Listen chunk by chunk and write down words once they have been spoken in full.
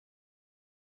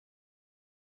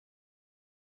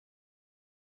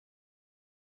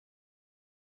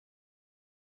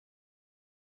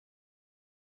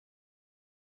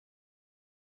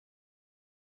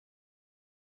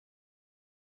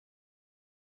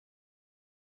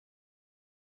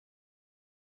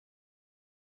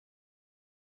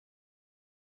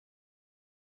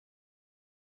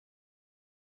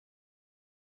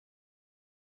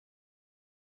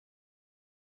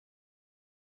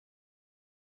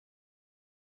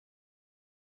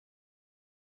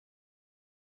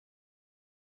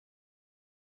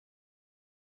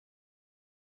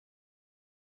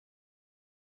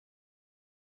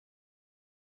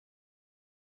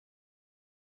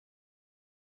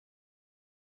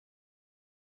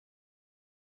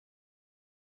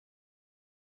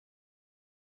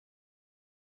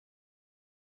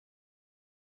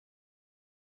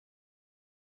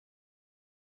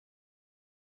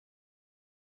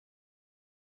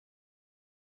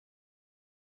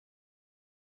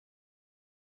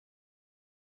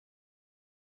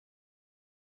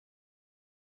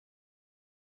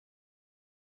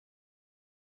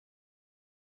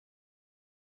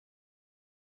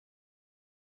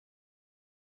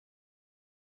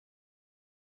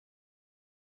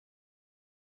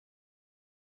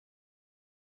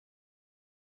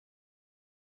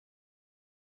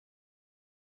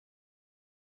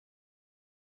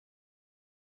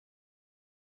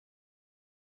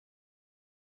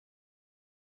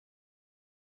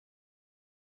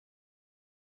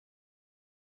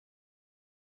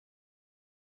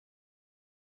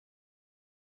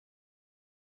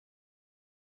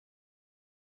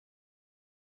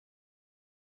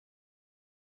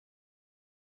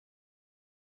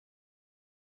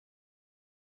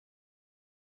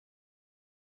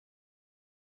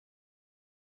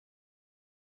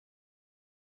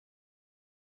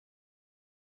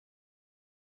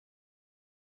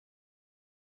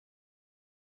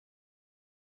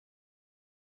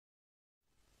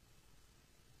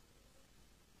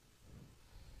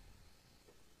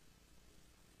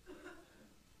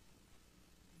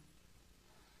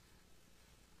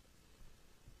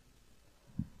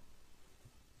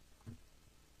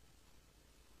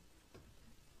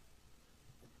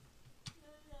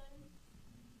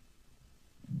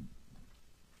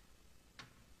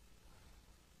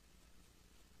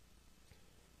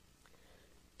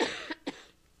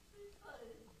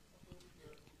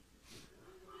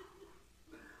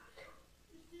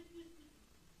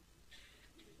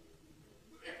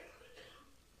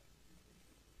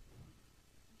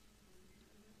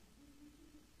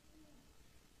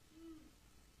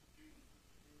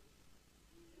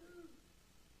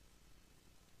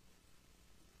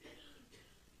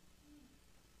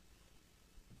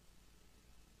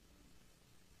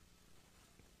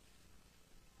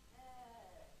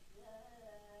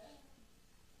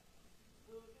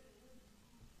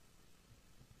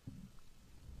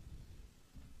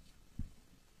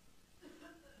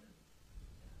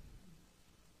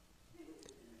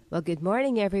Well, good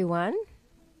morning, everyone.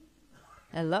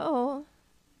 Hello.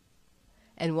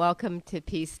 And welcome to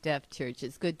Peace Deaf Church.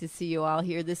 It's good to see you all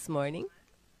here this morning.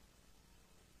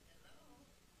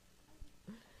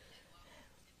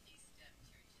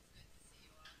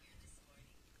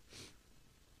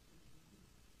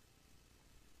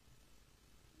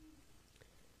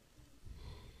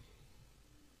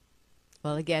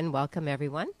 Well, again, welcome,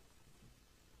 everyone.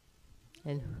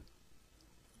 And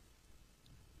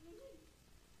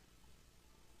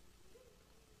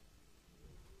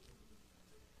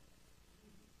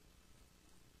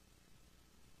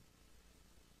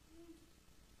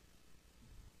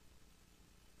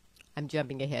I'm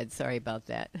jumping ahead. Sorry about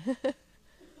that.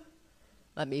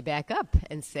 Let me back up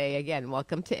and say again,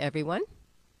 welcome to everyone.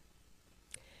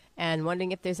 And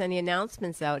wondering if there's any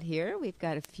announcements out here. We've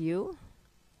got a few.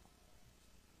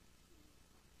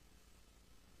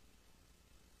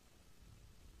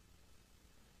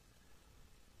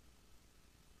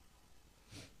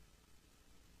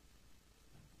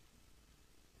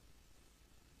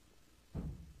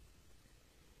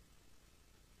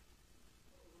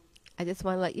 I just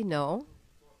want to let you know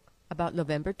about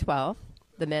November 12th,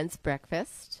 the men's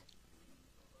breakfast.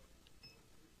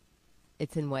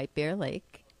 It's in White Bear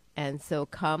Lake. And so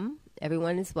come,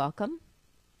 everyone is welcome.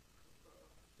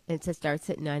 It starts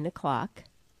at 9 o'clock.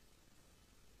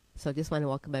 So I just want to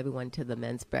welcome everyone to the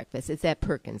men's breakfast. It's at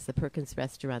Perkins, the Perkins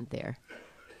restaurant there.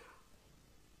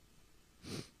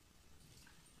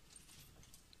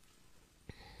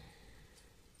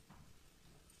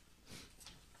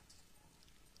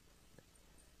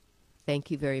 Thank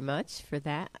you very much for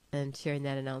that and sharing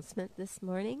that announcement this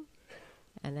morning.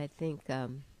 And I think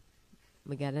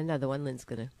we got another one. Lynn's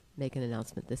going to make an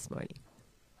announcement this morning.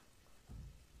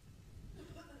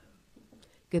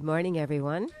 Good morning,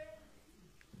 everyone.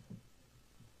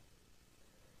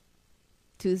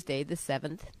 Tuesday, the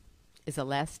 7th, is the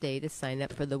last day to sign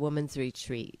up for the Women's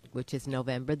Retreat, which is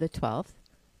November the 12th.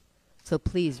 So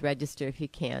please register if you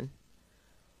can.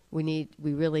 We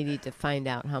really need to find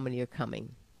out how many are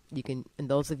coming. You can, and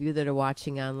those of you that are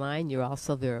watching online, you're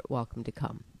also very welcome to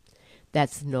come.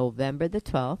 That's November the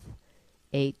 12th,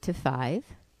 8 to 5.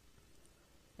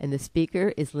 And the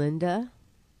speaker is Linda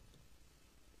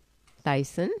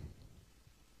Dyson.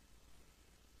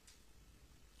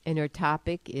 And her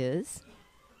topic is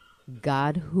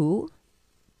God Who.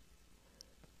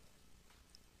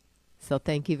 So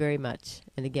thank you very much.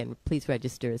 And again, please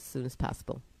register as soon as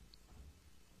possible.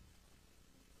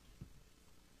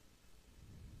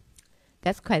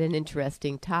 That's quite an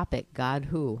interesting topic, God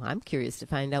Who. I'm curious to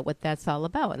find out what that's all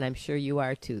about, and I'm sure you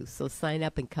are too. So sign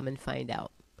up and come and find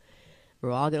out. We're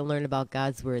all going to learn about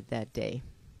God's Word that day.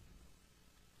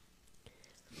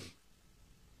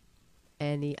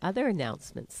 Any other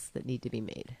announcements that need to be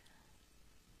made?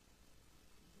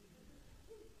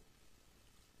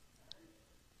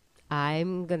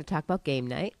 I'm going to talk about game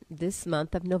night. This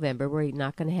month of November, we're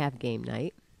not going to have game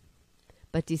night,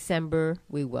 but December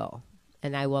we will.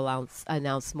 And I will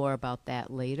announce more about that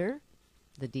later,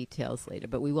 the details later.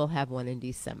 But we will have one in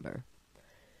December.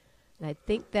 And I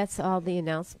think that's all the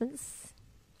announcements.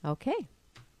 Okay.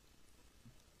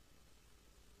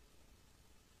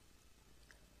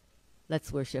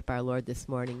 Let's worship our Lord this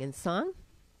morning in song.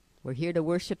 We're here to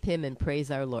worship Him and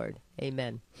praise our Lord.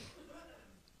 Amen.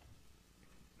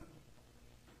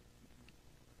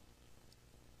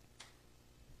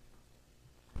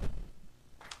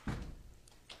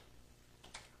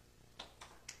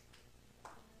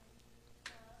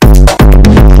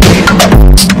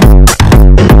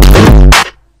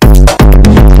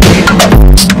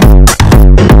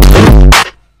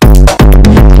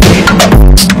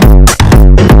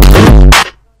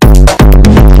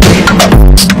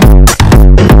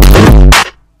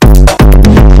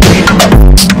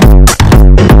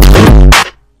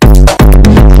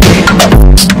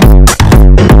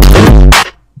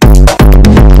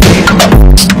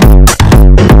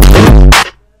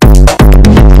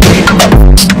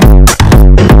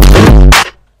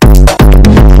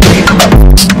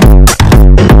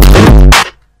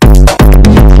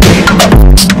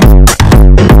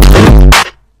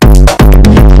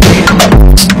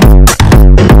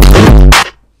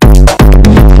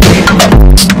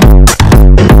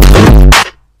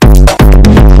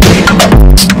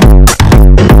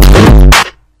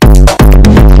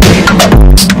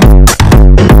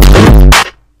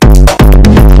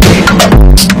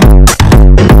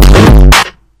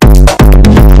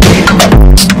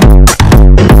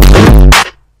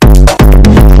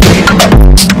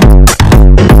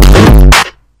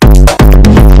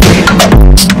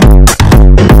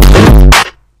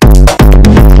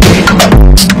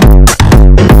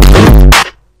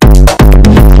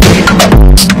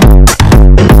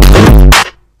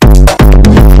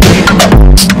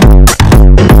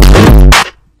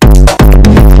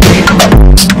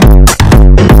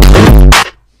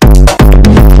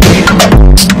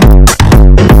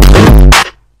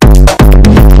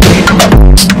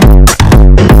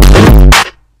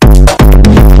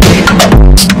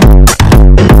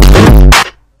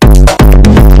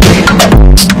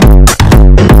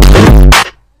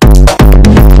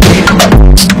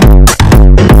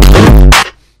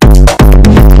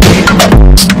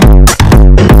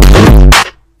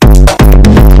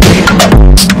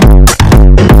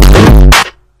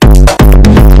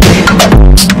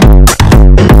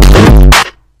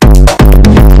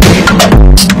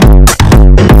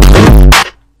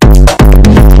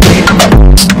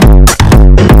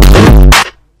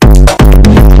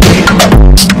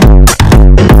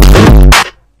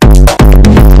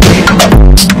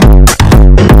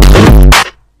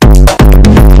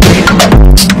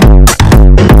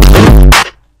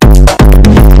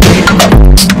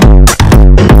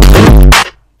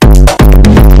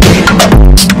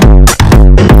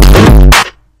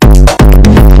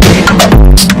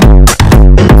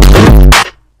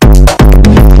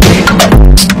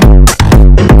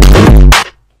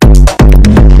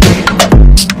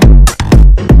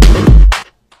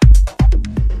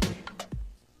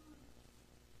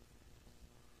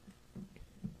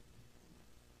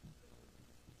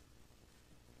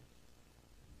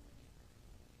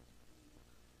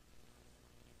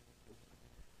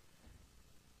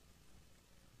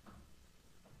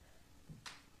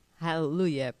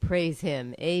 Hallelujah. Praise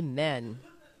him. Amen.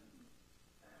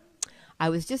 I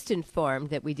was just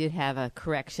informed that we did have a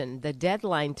correction. The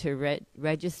deadline to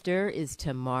register is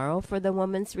tomorrow for the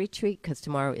women's retreat, because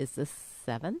tomorrow is the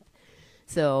 7th.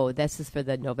 So this is for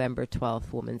the November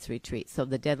 12th women's retreat. So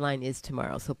the deadline is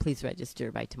tomorrow. So please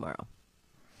register by tomorrow.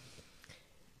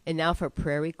 And now for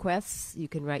prayer requests. You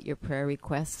can write your prayer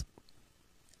requests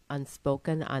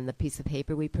unspoken on the piece of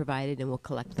paper we provided, and we'll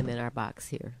collect them in our box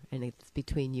here. And it's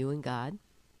between you and God.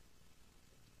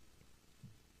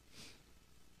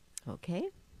 Okay.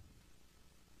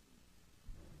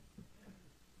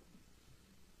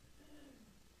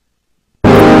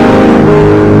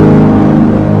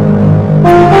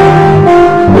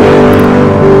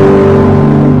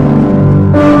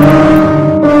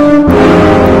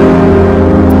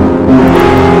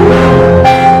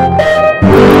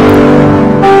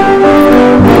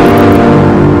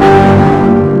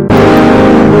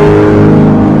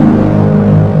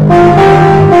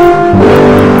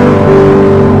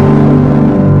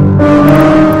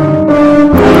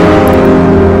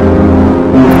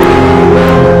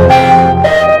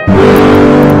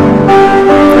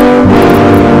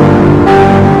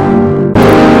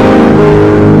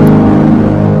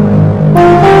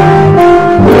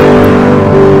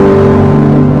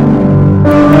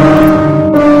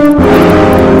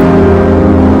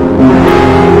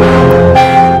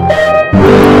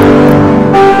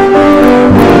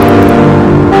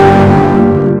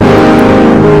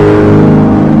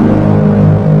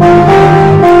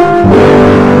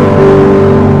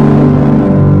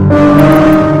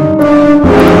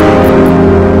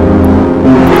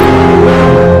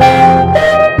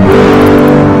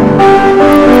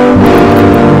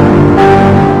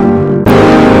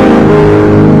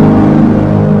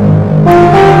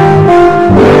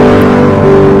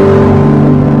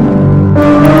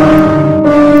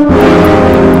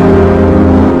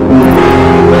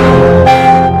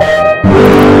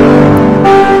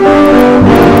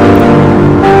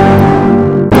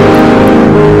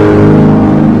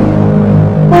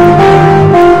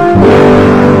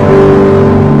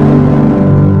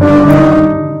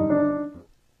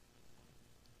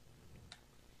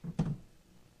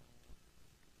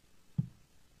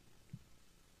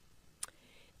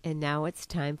 And now it's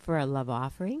time for a love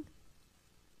offering.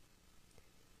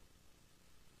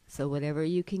 So whatever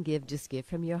you can give, just give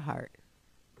from your heart.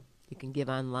 You can give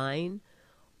online,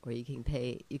 or you can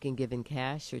pay. You can give in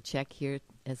cash or check here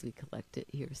as we collect it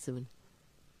here soon.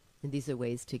 And these are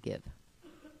ways to give.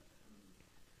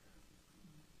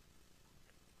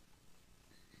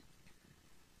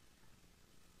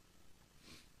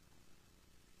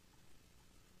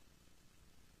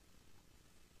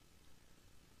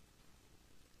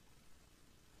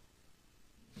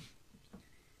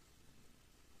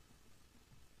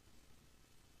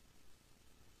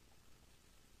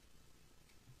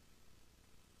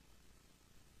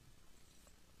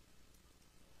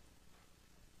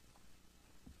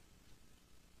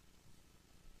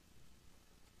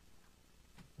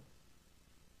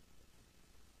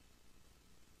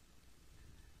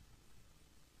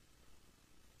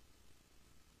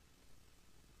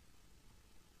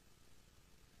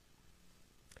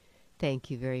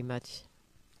 Thank you very much.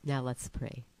 Now let's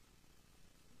pray.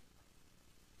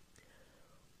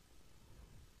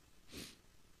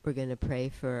 We're going to pray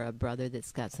for a brother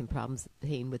that's got some problems,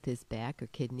 pain with his back or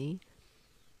kidney,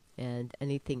 and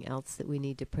anything else that we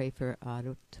need to pray for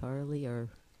auditorily or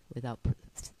without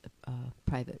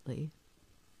privately.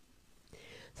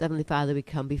 So Heavenly Father, we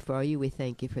come before you. We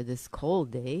thank you for this cold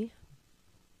day,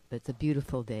 but it's a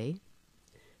beautiful day.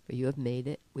 For you have made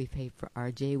it. We pray for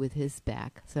RJ with his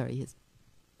back. Sorry,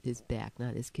 his back,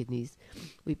 not his kidneys.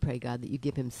 We pray, God, that you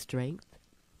give him strength.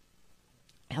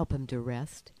 Help him to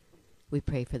rest. We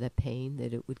pray for the pain,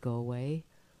 that it would go away.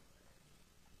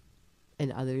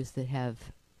 And others that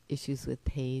have issues with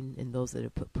pain, and those that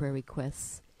have put prayer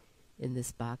requests in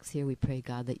this box here, we pray,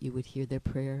 God, that you would hear their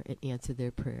prayer and answer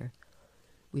their prayer.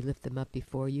 We lift them up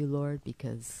before you, Lord,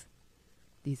 because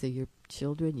these are your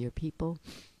children, your people.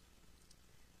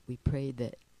 We pray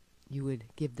that you would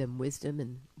give them wisdom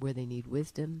and where they need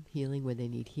wisdom, healing where they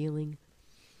need healing.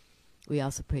 We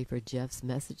also pray for Jeff's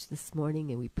message this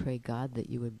morning, and we pray, God, that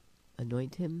you would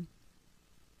anoint him,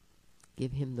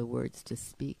 give him the words to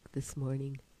speak this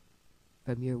morning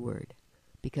from your word,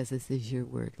 because this is your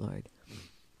word, Lord.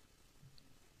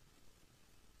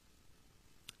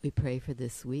 We pray for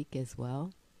this week as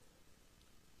well,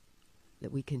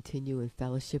 that we continue in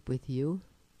fellowship with you,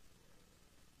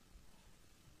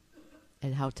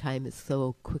 and how time is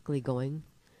so quickly going.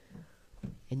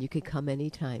 And you can come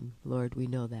anytime, Lord, we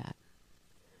know that.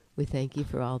 We thank you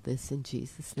for all this in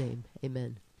Jesus' name.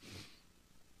 Amen.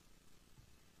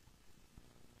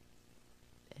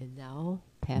 And now,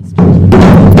 Pastor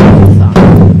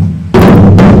song.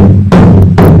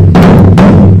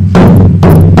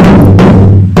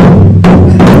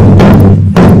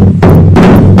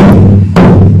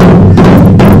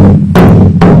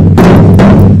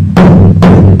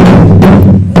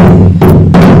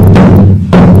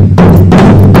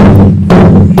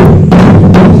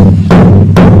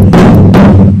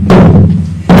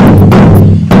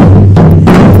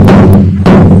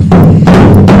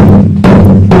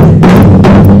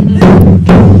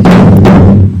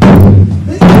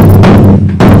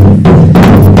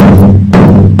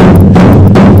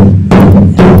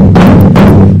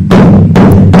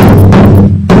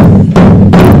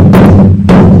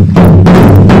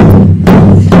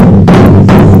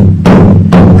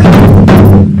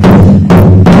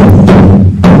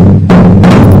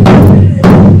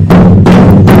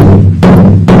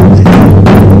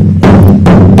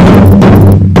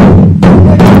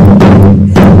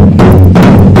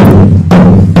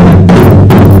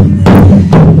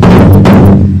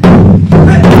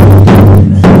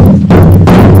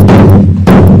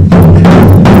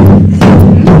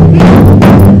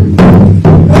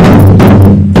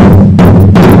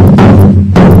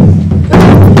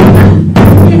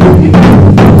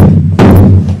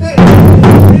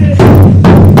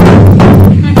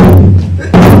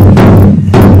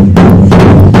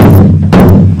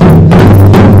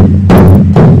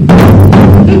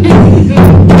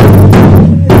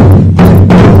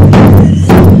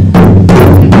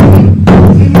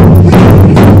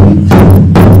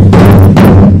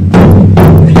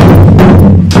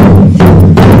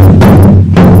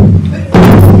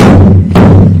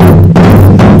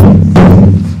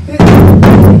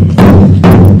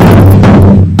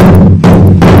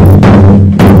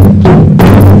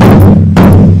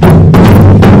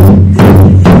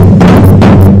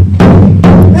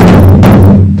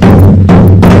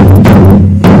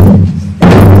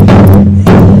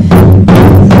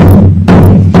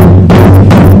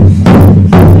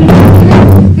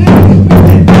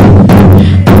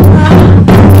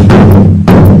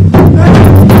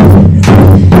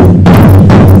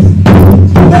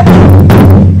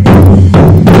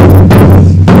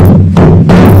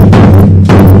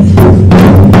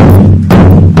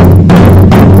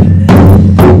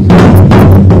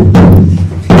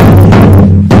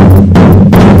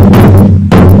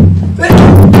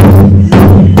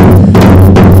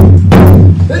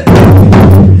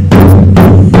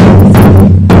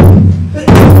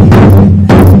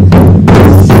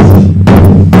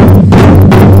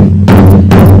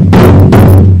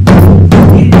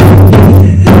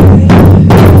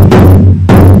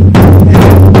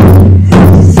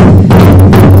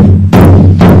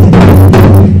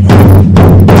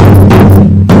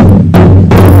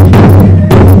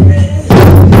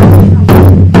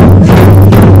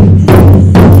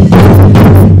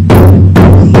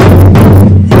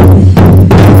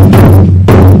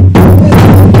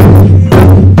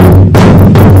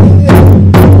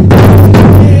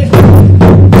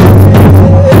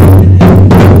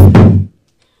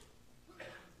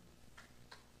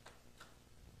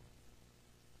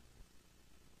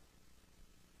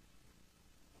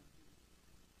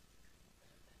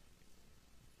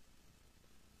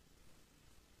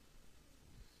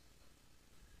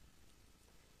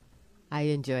 I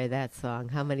enjoy that song.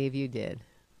 How many of you did?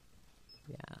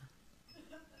 Yeah.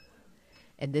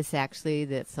 And this actually,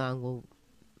 that song will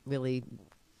really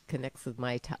connects with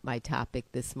my topic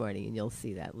this morning, and you'll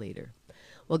see that later.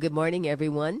 Well, good morning,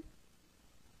 everyone.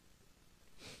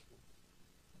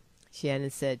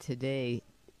 Shannon said today,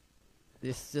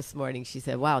 this morning, she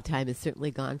said, wow, time has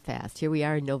certainly gone fast. Here we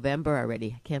are in November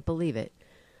already. I can't believe it.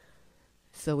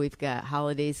 So we've got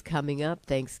holidays coming up,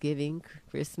 Thanksgiving,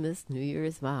 Christmas, New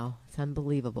Year's. Wow, it's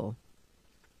unbelievable.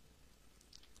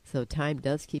 So time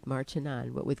does keep marching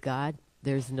on. But with God,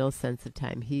 there's no sense of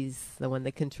time. He's the one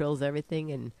that controls everything.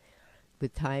 And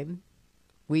with time,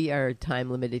 we are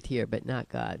time limited here, but not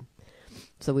God.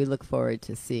 So we look forward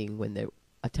to seeing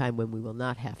a time when we will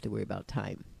not have to worry about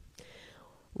time.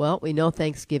 Well, we know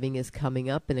Thanksgiving is coming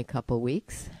up in a couple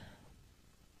weeks.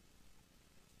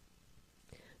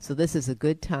 So this is a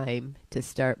good time to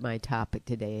start my topic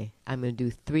today. I'm going to do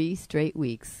 3 straight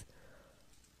weeks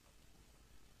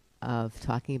of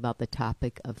talking about the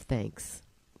topic of thanks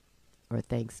or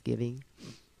Thanksgiving.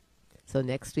 So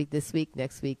next week, this week,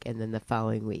 next week, and then the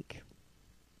following week.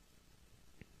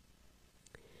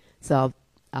 So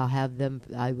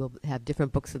I will have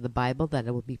different books of the Bible that I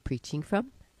will be preaching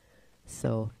from.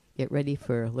 So get ready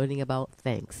for learning about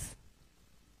thanks.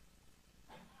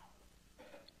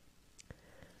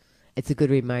 It's a good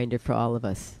reminder for all of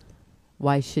us.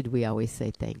 Why should we always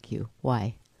say thank you?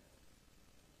 Why?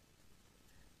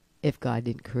 If God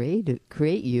didn't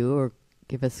create you or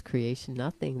give us creation,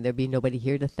 nothing, there'd be nobody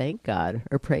here to thank God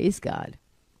or praise God.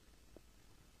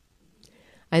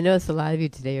 I notice a lot of you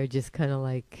today are just kind of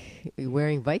like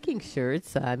wearing Viking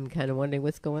shirts. I'm kind of wondering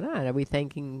what's going on. Are we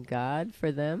thanking God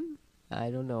for them? I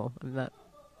don't know. I'm not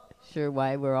sure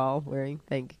why we're all wearing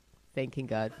thanking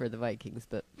God for the Vikings,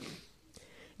 but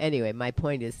anyway, my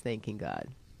point is thanking God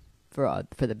for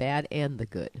the bad and the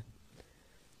good.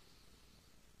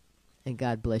 And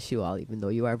God bless you all. Even though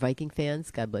you are Viking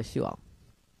fans, God bless you all.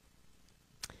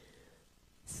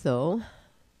 So,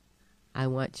 I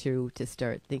want you to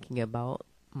start thinking about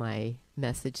my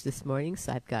message this morning.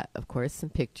 So I've got, of course, some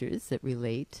pictures that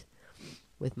relate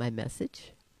with my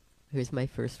message. Here's my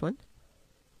first one.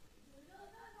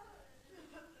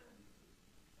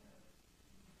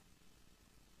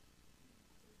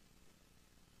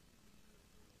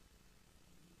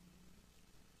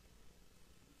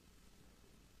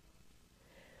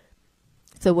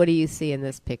 So what do you see in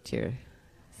this picture?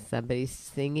 Somebody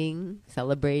singing,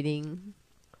 celebrating,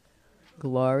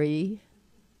 glory,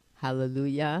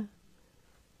 hallelujah,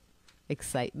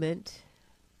 excitement,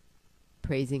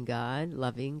 praising God,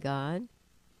 loving God,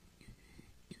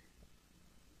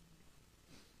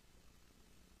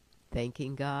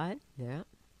 thanking God. Yeah.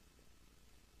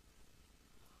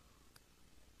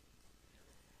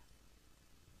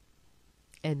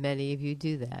 And many of you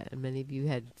do that, and many of you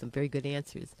had some very good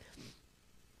answers.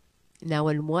 Now,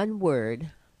 in one word,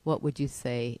 what would you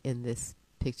say in this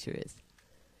picture is?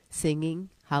 Singing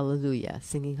hallelujah.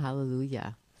 Singing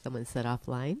hallelujah. Someone said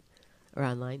offline or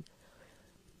online.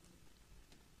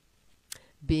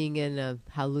 Being in a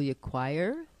hallelujah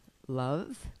choir,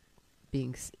 love.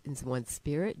 Being in one's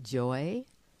spirit, joy.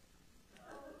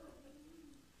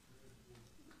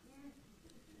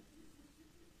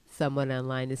 Someone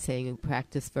online is saying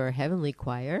practice for a heavenly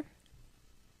choir.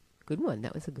 Good one.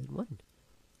 That was a good one.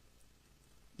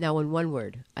 Now, in one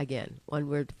word, again, one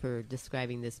word for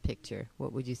describing this picture,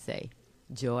 what would you say?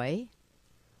 Joy,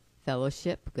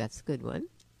 fellowship, that's a good one.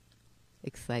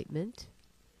 Excitement.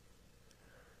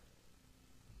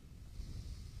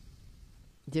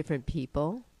 Different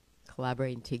people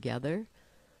collaborating together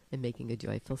and making a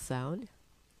joyful sound.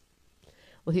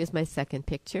 Well, here's my second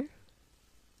picture.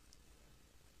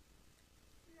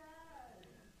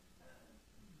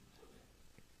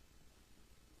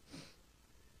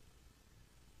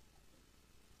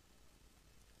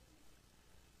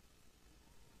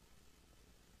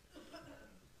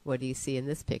 What do you see in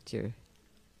this picture?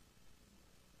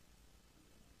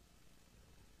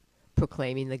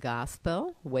 Proclaiming the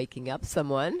gospel, waking up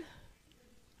someone.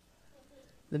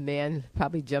 The man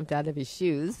probably jumped out of his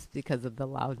shoes because of the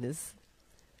loudness.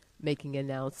 Making an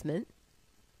announcement.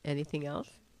 Anything else?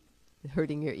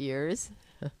 Hurting your ears.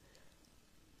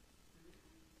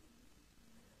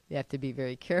 You have to be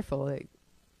very careful.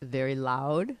 Very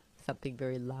loud. Something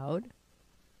very loud.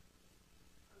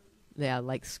 Yeah,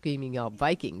 like screaming out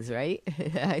Vikings, right?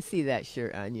 I see that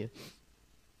shirt on you.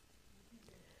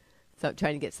 So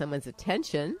trying to get someone's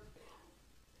attention.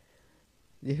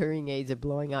 The hearing aids are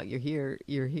blowing out your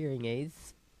hearing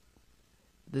aids.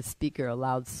 The speaker, a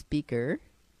loud speaker.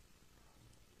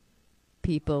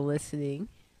 People listening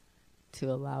to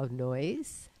a loud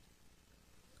noise.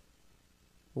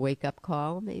 Wake up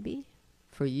call, maybe?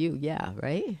 For you, yeah,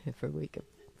 right? For wake up,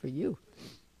 for you.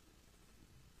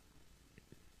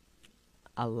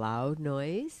 A loud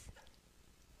noise,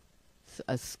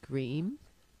 a scream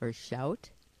or shout.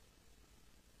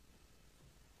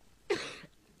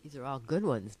 These are all good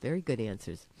ones, very good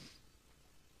answers.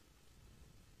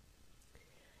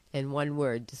 And one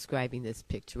word describing this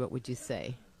picture, what would you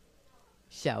say?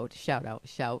 Shout, shout out,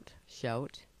 shout,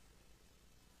 shout.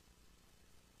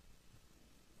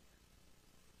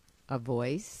 A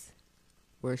voice,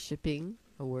 worshiping,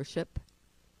 a worship.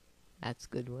 That's a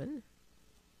good one.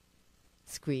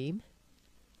 Scream.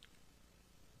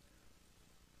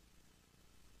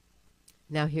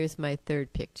 Now here's my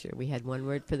third picture. We had one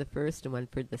word for the first and one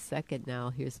for the second. Now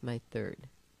here's my third.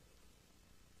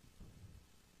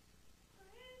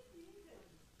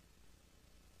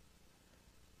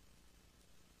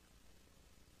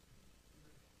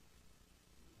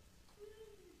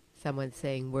 Someone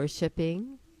saying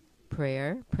worshiping,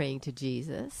 prayer, praying to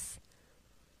Jesus,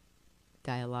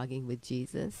 dialoguing with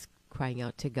Jesus, crying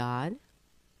out to God,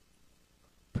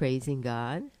 praising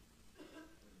God.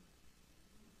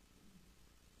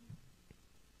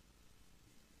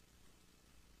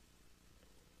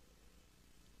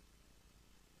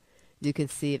 You can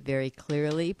see it very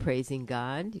clearly, praising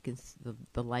God. You can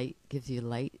the light gives you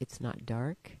light. It's not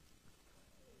dark.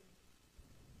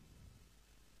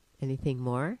 Anything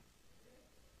more?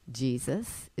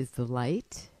 Jesus is the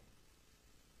light.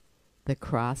 The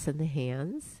cross in the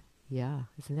hands. Yeah,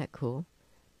 isn't that cool?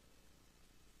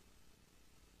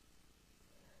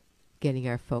 Getting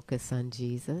our focus on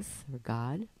Jesus or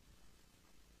God.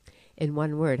 In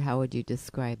one word, how would you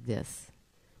describe this?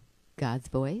 God's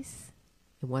voice?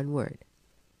 In one word.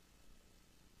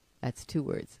 That's 2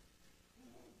 words.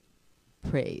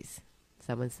 Praise.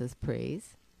 Someone says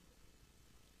praise.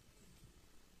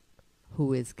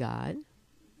 Who is God?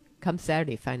 Come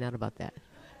Saturday, find out about that.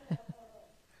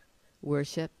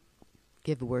 Worship.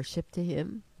 Give worship to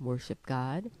Him. Worship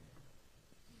God.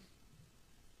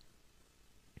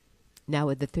 Now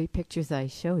with the 3 pictures I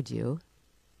showed you,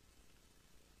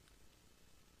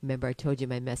 remember I told you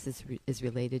my message is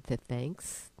related to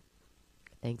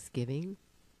Thanksgiving.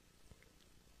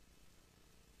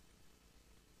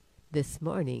 This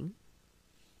morning,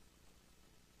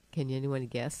 can anyone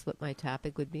guess what my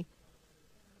topic would be?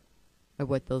 Or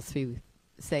what those 3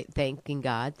 say? Thanking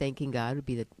God would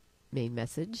be the main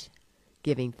message.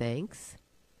 Giving thanks.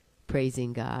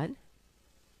 Praising God.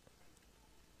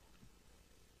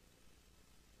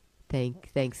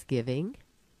 Thanksgiving.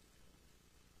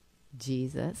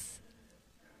 Jesus.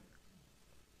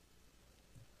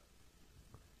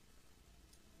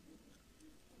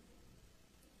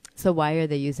 So why are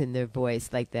they using their voice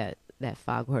like that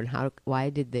foghorn? Why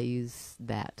did they use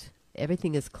that?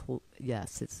 Everything is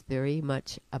yes, it's very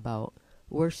much about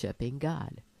worshiping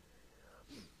God.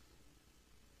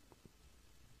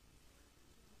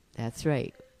 That's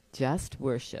right. Just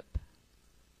worship.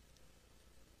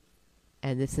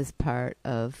 And this is part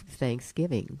of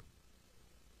Thanksgiving.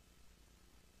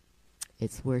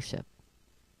 It's worship.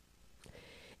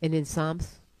 And in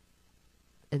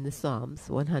the Psalms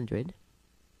 100,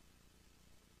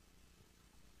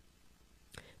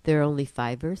 there are only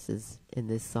 5 verses in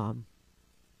this psalm.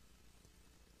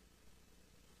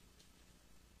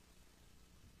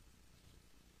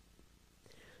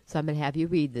 So I'm going to have you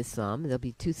read this psalm. There'll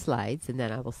be 2 slides, and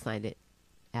then I will sign it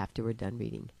after we're done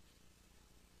reading.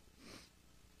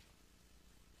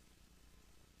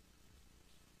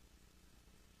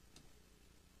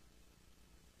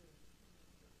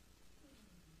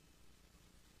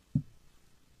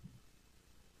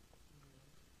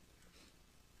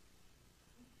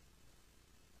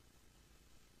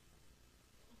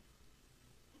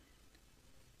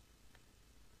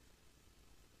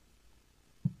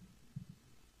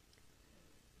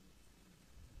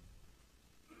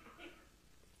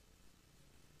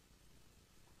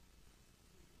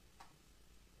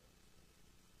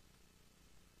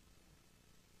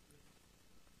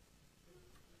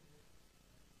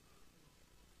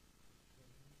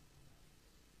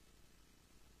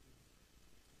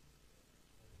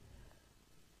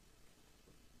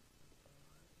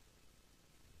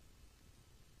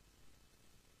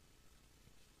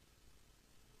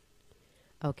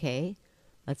 Okay,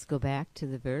 let's go back to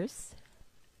the verse.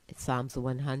 It's Psalms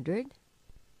 100.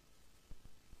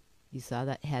 You saw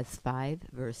that has 5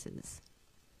 verses.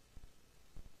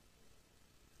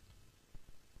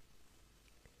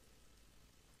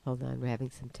 Hold on, we're having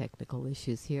some technical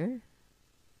issues here.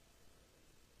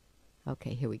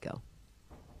 Okay, here we go.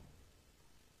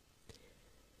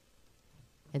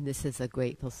 And this is a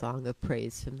grateful song of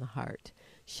praise from the heart.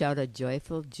 Shout a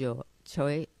joyful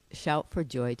joy. Shout for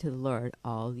joy to the Lord,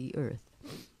 all the earth.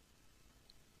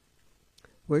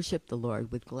 Worship the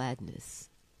Lord with gladness.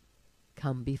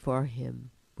 Come before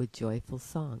Him with joyful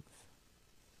songs.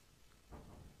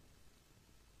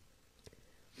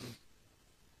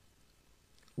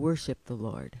 Worship the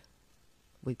Lord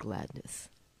with gladness.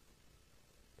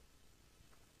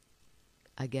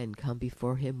 Again, come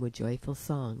before Him with joyful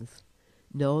songs.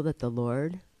 Know that the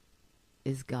Lord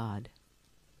is God.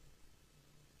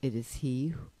 It is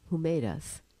He who made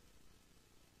us,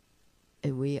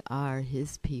 and we are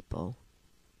His people,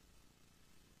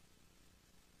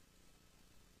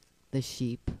 the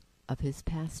sheep of His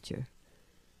pasture.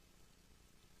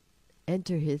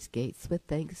 Enter His gates with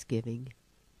thanksgiving,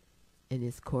 and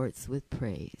His courts with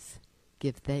praise.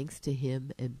 Give thanks to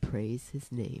Him and praise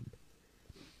His name.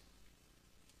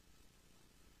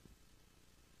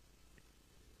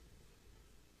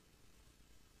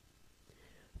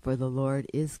 For the Lord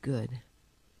is good,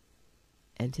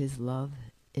 and His love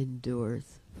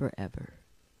endures forever.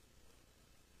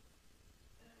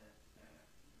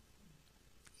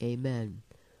 Amen.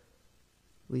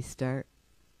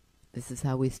 This is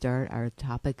how we start our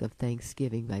topic of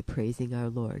Thanksgiving, by praising our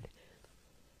Lord.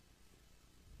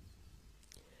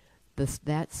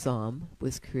 that psalm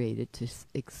was created to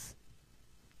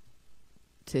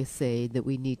say that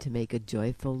we need to make a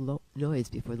joyful noise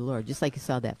before the Lord. Just like you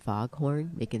saw that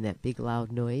foghorn making that big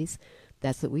loud noise,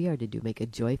 that's what we are to do, make a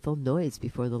joyful noise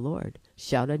before the Lord.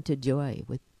 Shout unto joy,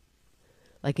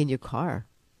 like in your car.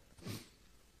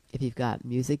 If you've got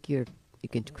music, you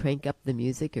can crank up the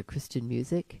music or Christian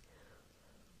music.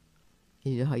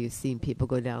 You know how you've seen people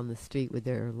go down the street with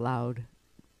their loud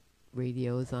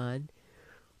radios on?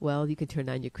 Well, you can turn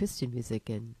on your Christian music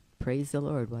and praise the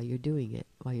Lord while you're doing it,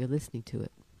 while you're listening to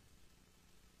it.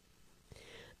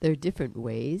 There are different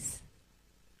ways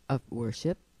of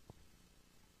worship.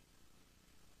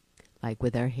 Like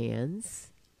with our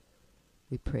hands,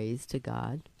 we praise to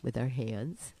God with our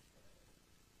hands.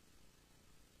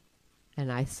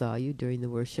 And I saw you during the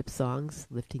worship songs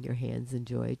lifting your hands in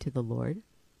joy to the Lord.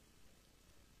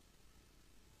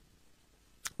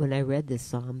 When I read this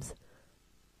Psalms,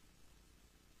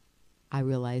 I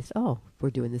realized, we're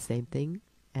doing the same thing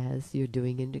as you're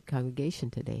doing in the congregation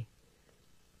today.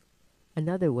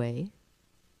 Another way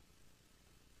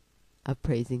of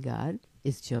praising God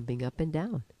is jumping up and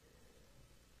down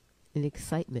in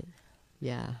excitement.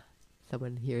 Yeah,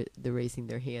 someone here, they're raising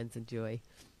their hands in joy.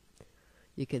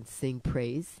 You can sing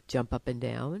praise, jump up and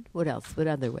down. What else? What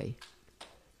other way?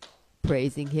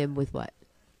 Praising Him with what?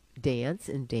 Dance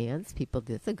and dance. People,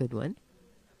 that's a good one.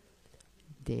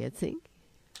 Dancing.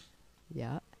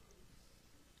 Yeah.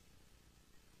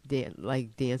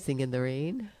 Like dancing in the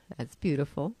rain. That's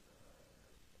beautiful.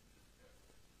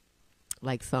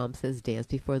 Like Psalm says, dance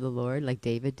before the Lord, like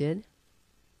David did.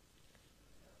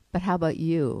 But how about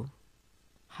you?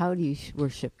 How do you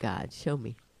worship God? Show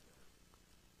me.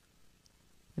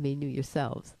 I mean, you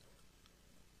yourselves.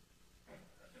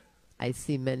 I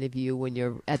see many of you when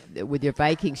you're with your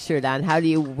Viking shirt on. How do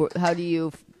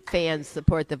you fans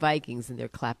support the Vikings? And they're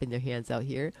clapping their hands out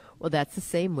here. Well, that's the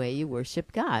same way you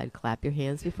worship God. Clap your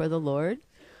hands before the Lord.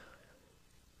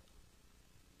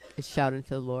 And shout unto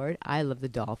the Lord. I love the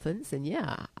Dolphins, and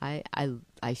yeah,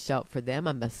 I shout for them.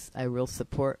 I'm a real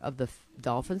support of the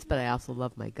Dolphins, but I also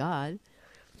love my God.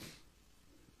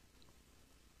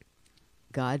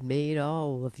 God made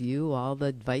all of you, all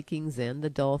the Vikings and the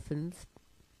Dolphins.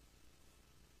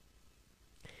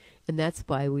 And that's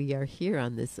why we are here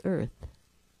on this earth.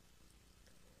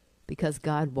 Because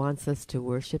God wants us to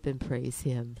worship and praise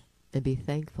Him and be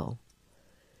thankful.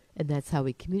 And that's how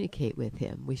we communicate with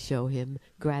Him. We show Him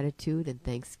gratitude and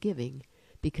thanksgiving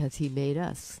because He made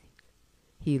us.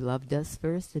 He loved us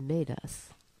first and made us.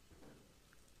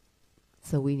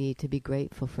 So we need to be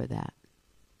grateful for that.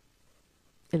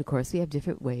 And of course, we have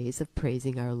different ways of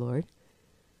praising our Lord.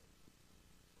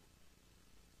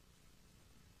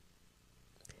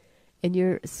 And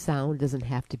your sound doesn't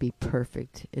have to be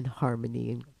perfect in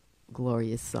harmony and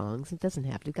glorious songs. It doesn't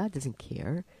have to. God doesn't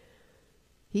care.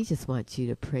 He just wants you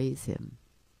to praise Him.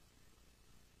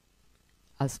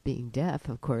 Us being deaf,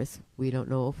 of course, we don't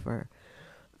know if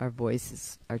our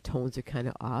voices, our tones are kind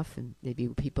of off, and maybe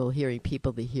hearing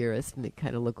people to hear us, and they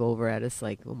kind of look over at us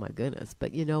like, oh my goodness.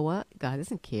 But you know what? God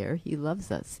doesn't care. He loves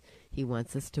us. He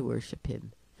wants us to worship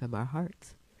Him from our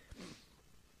hearts.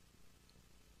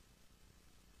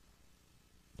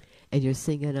 And you're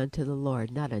singing unto the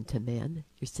Lord, not unto man.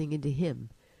 You're singing to Him.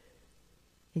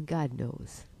 And God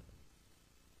knows.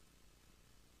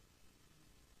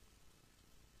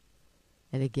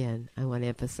 And again, I want to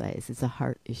emphasize, it's a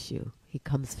heart issue. He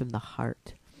comes from the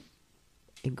heart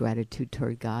in gratitude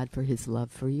toward God for His love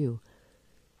for you.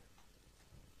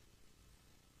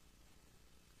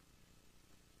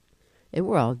 And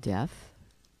we're all deaf.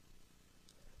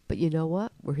 But you know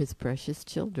what? We're His precious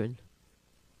children.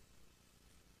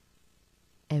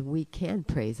 And we can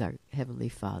praise our Heavenly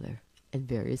Father in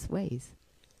various ways.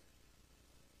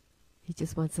 He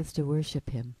just wants us to worship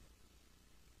Him.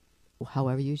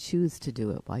 However you choose to do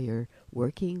it, while you're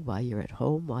working, while you're at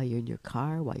home, while you're in your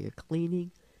car, while you're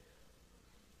cleaning.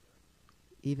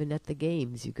 Even at the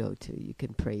games you go to, you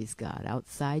can praise God.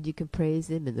 Outside, you can praise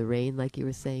Him. In the rain, like you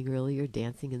were saying earlier,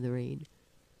 dancing in the rain.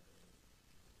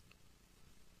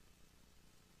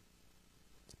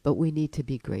 But we need to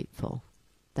be grateful.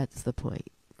 That's the point.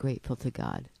 Grateful to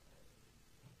God.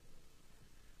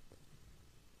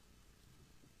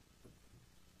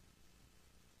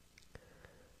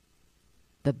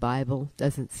 The Bible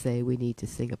doesn't say we need to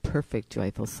sing a perfect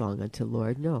joyful song unto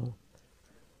Lord. No.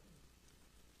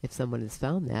 If someone has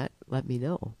found that, let me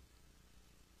know.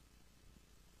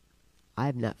 I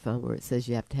have not found where it says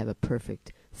you have to have a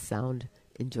perfect sound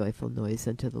and joyful noise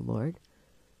unto the Lord.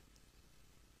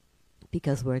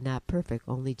 Because we're not perfect.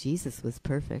 Only Jesus was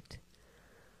perfect.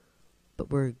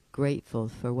 But we're grateful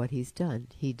for what He's done.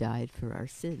 He died for our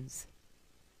sins.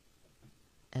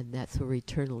 And that's what we're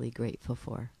eternally grateful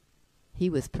for. He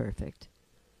was perfect.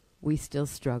 We still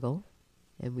struggle,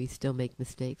 and we still make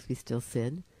mistakes. We still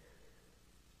sin.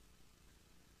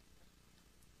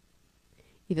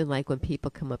 Even like when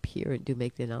people come up here and do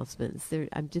make the announcements,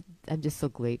 I'm just so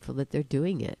grateful that they're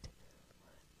doing it.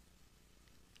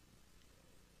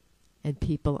 And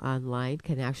people online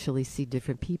can actually see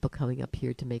different people coming up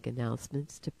here to make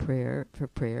announcements, to prayer,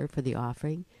 for the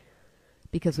offering,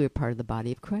 because we're part of the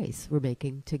body of Christ. We're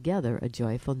making together a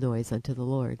joyful noise unto the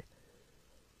Lord.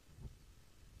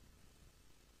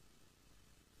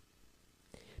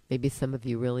 Maybe some of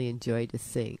you really enjoy to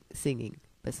singing,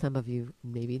 but some of you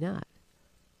maybe not.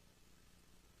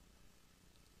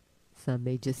 Some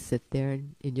may just sit there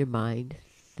and in your mind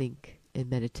think and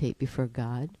meditate before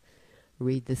God.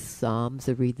 Read the Psalms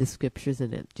or read the scriptures,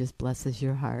 and it just blesses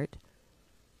your heart.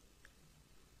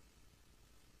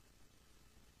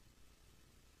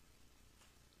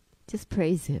 Just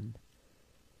praise Him.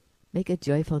 Make a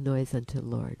joyful noise unto the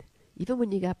Lord. Even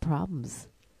when you got problems,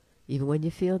 even when you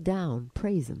feel down,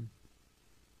 praise Him.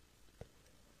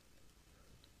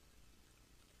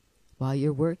 While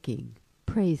you're working,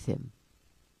 praise Him.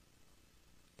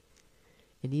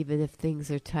 And even if things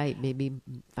are tight, maybe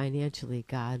financially,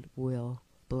 God will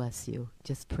bless you.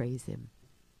 Just praise Him.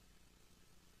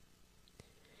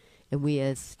 And we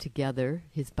as together,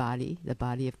 His body, the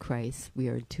body of Christ, we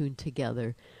are in tune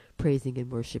together, praising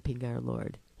and worshiping our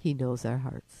Lord. He knows our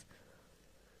hearts.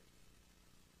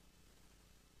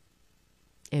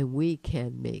 And we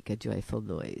can make a joyful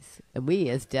noise. And we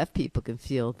as deaf people can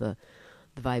feel the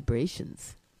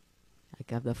vibrations,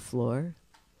 like of the floor,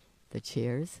 the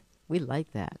chairs. We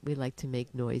like that. We like to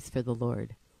make noise for the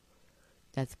Lord.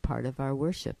 That's part of our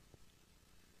worship.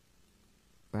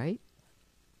 Right?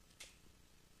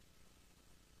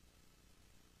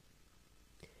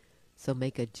 So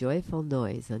make a joyful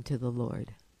noise unto the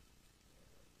Lord.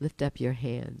 Lift up your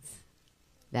hands.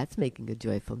 That's making a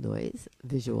joyful noise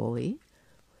visually.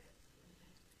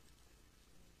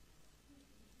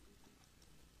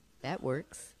 That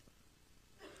works.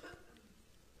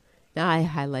 Now I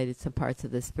highlighted some parts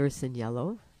of this verse in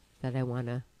yellow that I want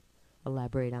to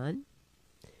elaborate on.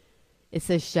 It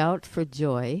says, shout for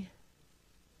joy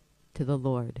to the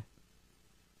Lord,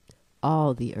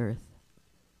 all the earth.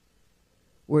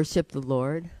 Worship the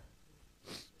Lord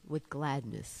with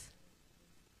gladness.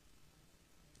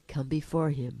 Come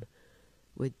before Him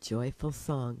with joyful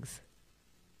songs.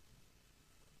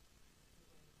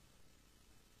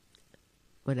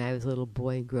 When I was a little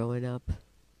boy growing up,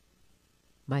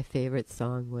 my favorite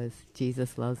song was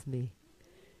Jesus Loves Me.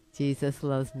 Jesus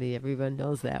Loves Me. Everyone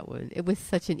knows that one. It was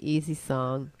such an easy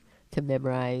song to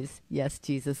memorize. Yes,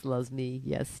 Jesus loves me.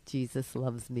 Yes, Jesus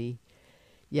loves me.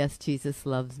 Yes, Jesus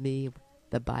loves me.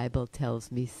 The Bible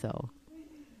tells me so.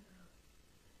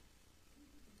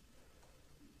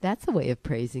 That's a way of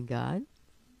praising God.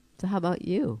 So how about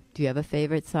you? Do you have a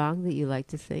favorite song that you like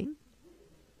to sing?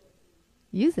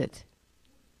 Use it.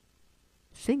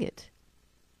 Sing it.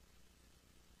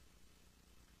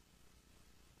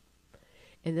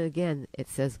 And then again, it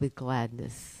says with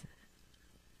gladness,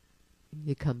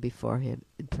 you come before Him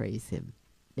and praise Him,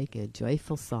 making a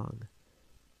joyful song.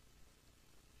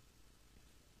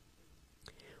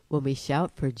 When we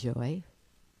shout for joy,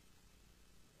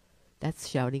 that's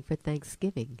shouting for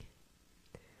thanksgiving.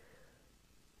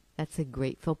 That's a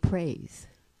grateful praise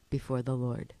before the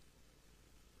Lord.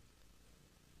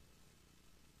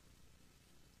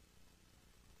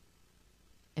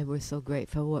 And we're so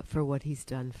grateful for what He's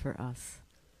done for us.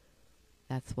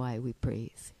 That's why we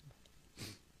praise Him.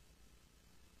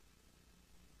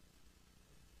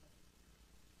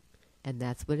 And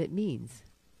that's what it means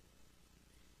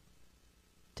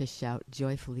to shout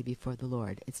joyfully before the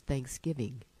Lord. It's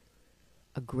thanksgiving.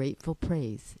 A grateful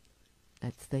praise.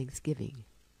 That's thanksgiving.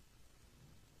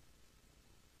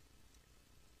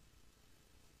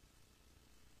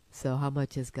 So how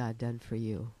much has God done for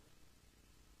you?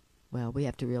 Well, we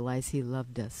have to realize He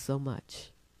loved us so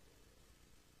much.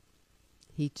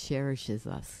 He cherishes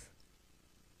us.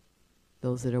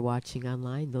 Those that are watching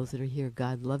online, those that are here,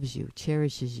 God loves you,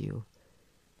 cherishes you.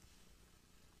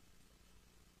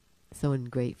 So in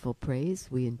grateful praise,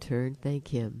 we in turn thank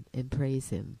Him and praise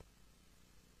Him.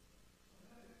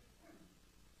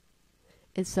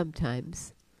 And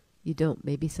sometimes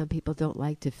maybe some people don't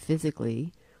like to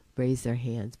physically raise their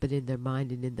hands, but in their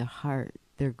mind and in their heart,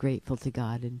 they're grateful to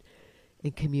God and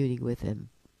communing with Him.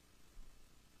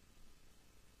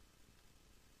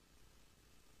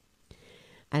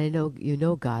 And I know you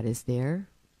know God is there.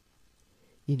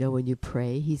 You know when you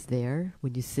pray, He's there.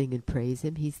 When you sing and praise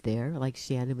Him, He's there. Like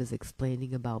Shannon was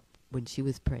explaining about when she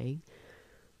was praying.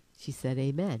 She said,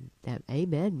 amen. That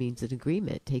amen means an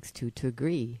agreement. It takes two to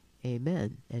agree.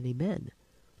 Amen and amen.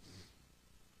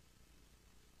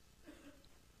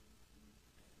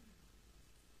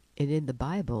 And in the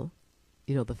Bible,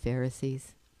 you know, the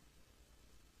Pharisees,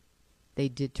 they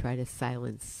did try to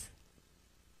silence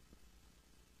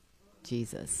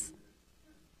Jesus.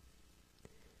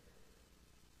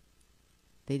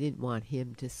 They didn't want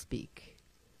him to speak.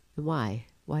 And why?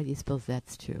 Why do you suppose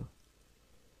that's true?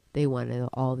 They wanted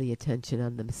all the attention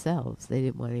on themselves. They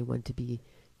didn't want anyone to be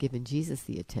giving Jesus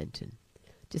the attention.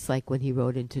 Just like when he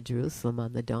rode into Jerusalem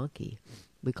on the donkey.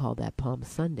 We call that Palm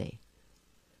Sunday.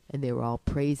 And they were all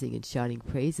praising and shouting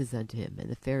praises unto him. And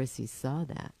the Pharisees saw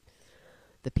that.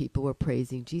 The people were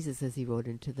praising Jesus as he rode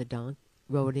into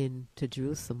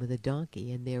Jerusalem with a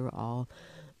donkey. And they were all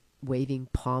waving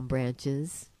palm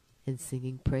branches and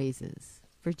singing praises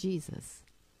for Jesus.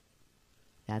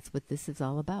 That's what this is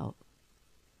all about.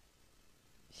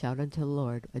 Shout unto the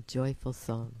Lord a joyful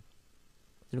song.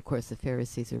 And of course the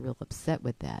Pharisees are real upset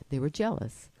with that. They were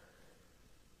jealous.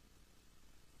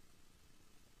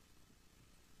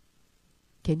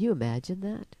 Can you imagine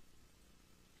that?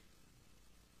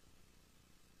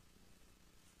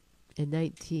 In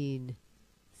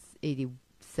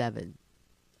 1987,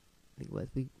 I think it was,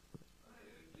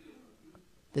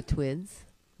 the Twins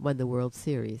won the World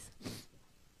Series.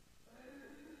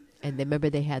 And remember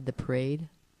they had the parade?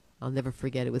 I'll never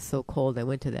forget. It was so cold. I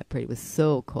went to that parade. It was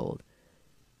so cold.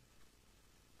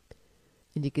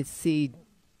 And you could see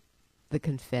the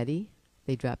confetti.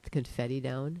 They dropped the confetti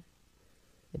down.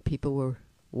 And people were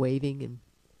waving. And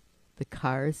the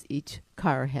cars, each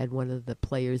car had one of the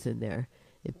players in there.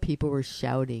 And people were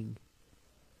shouting.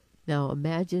 Now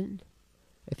imagine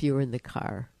if you were in the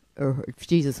car. Or if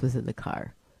Jesus was in the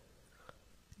car.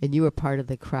 And you were part of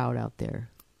the crowd out there.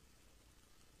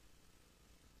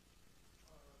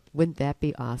 Wouldn't that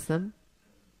be awesome?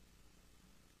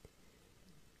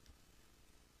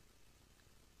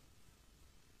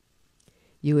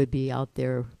 You would be out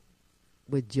there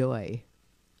with joy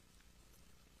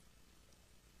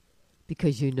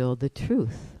because you know the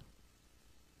truth.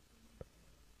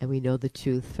 And we know the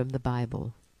truth from the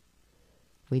Bible.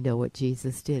 We know what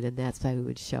Jesus did, and that's why we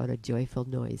would shout a joyful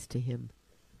noise to him.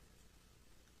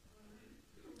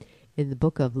 In the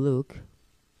book of Luke,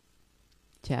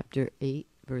 chapter 8,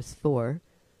 verse 4,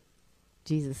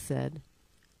 Jesus said,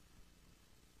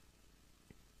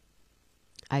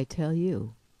 I tell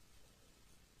you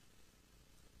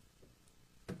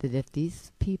that if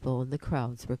these people in the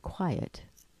crowds were quiet,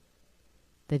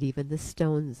 that even the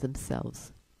stones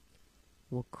themselves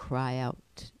will cry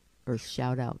out or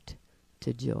shout out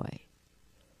to joy.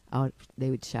 They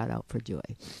would shout out for joy.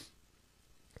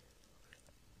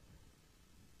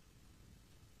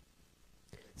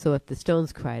 So if the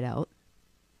stones cried out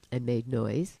and made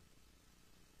noise,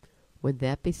 wouldn't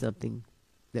that be something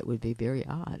that would be very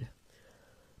odd?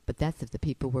 But that's if the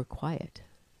people were quiet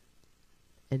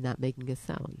and not making a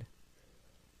sound.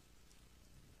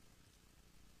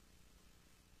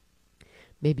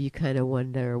 Maybe you kind of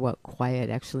wonder what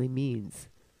quiet actually means.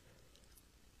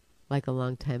 Like a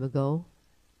long time ago,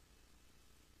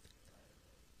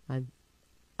 on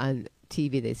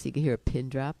TV they say you can hear a pin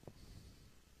drop.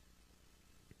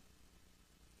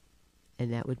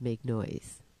 And that would make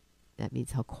noise. That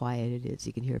means how quiet it is.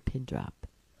 You can hear a pin drop.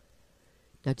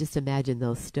 Now just imagine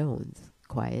those stones.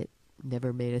 Quiet,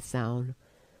 never made a sound.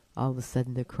 All of a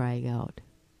sudden they're crying out.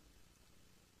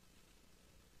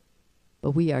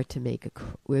 But we are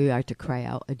to cry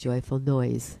out a joyful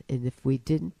noise. And if we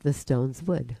didn't, the stones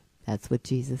would. That's what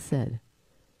Jesus said.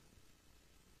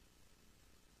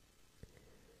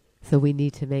 So we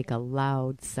need to make a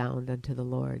loud sound unto the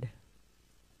Lord.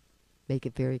 Make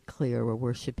it very clear we're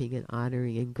worshiping and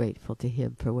honoring and grateful to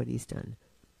him for what he's done.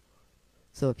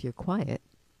 So if you're quiet,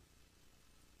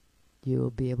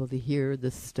 you'll be able to hear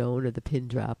the stone or the pin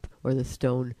drop or the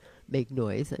stone make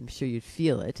noise. I'm sure you'd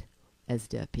feel it as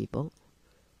deaf people.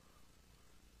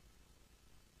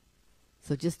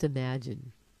 So just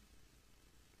imagine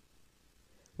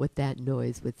what that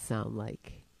noise would sound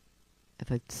like if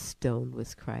a stone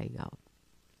was crying out.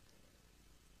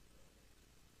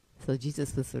 So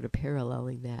Jesus was sort of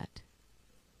paralleling that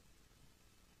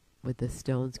with the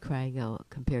stones crying out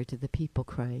compared to the people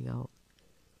crying out.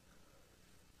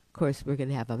 Of course, we're going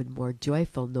to have a more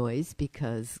joyful noise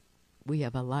because we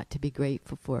have a lot to be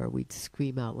grateful for. We'd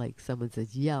scream out like someone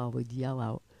says yell. We'd yell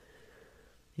out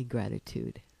in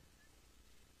gratitude.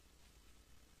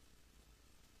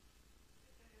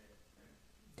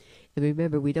 And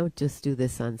remember, we don't just do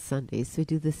this on Sundays. We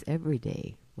do this every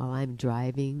day. While I'm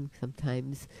driving,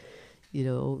 sometimes You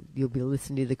know, you'll be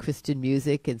listening to the Christian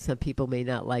music, and some people may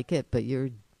not like it, but you're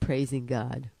praising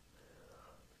God.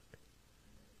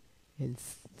 And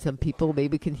some people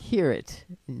maybe can hear it,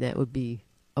 and that would be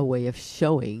a way of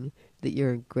showing that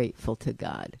you're grateful to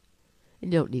God.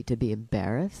 And you don't need to be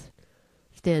embarrassed.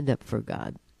 Stand up for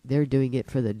God. They're doing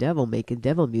it for the devil, making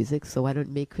devil music, so why don't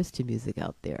you make Christian music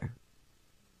out there?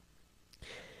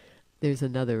 There's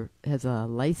another, has a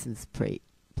license plate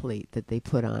that they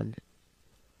put on.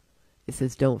 It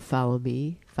says, "Don't follow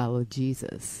me, follow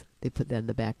Jesus." They put that in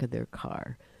the back of their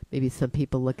car. Maybe some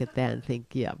people look at that and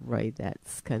think, yeah, right,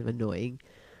 that's kind of annoying.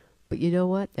 But you know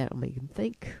what? That'll make them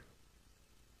think.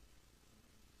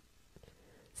 It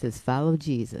says, "Follow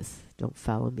Jesus, don't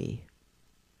follow me."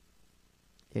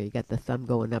 There, you got the thumb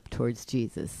going up towards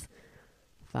Jesus.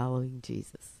 Following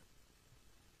Jesus.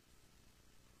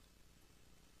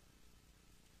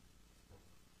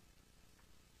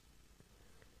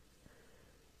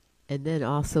 And then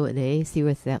also an A. See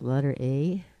what's that letter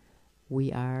A?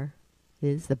 We are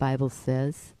is. The Bible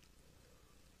says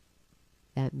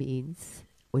that means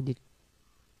when you.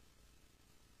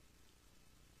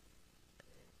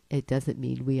 It doesn't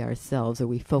mean we ourselves or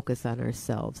we focus on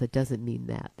ourselves. It doesn't mean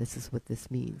that. This is what this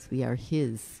means. We are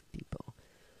His people.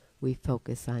 We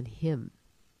focus on Him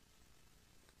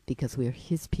because we are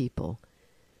His people.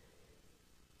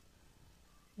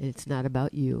 And it's not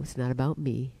about you. It's not about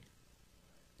me.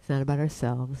 It's not about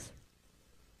ourselves.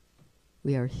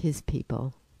 We are His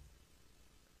people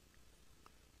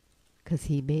because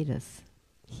He made us.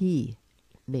 He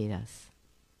made us.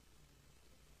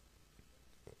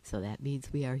 So that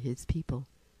means we are His people.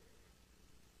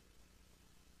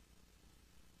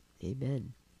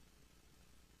 Amen.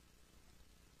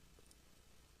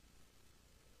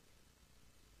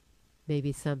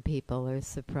 Maybe some people are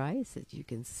surprised that you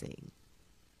can sing.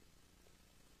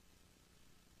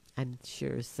 I'm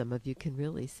sure some of you can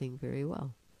really sing very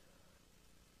well.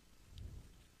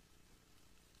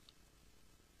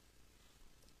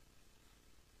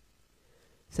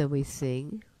 So we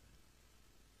sing,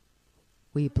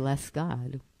 we bless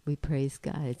God, we praise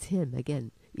God. It's Him.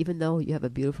 Again, even though you have a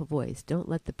beautiful voice, don't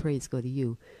let the praise go to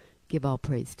you. Give all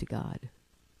praise to God.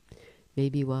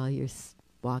 Maybe while you're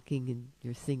walking and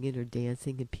you're singing or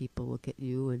dancing and people look at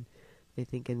you and they're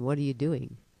thinking, what are you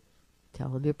doing? Tell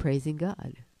them you're praising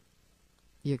God.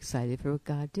 You're excited for what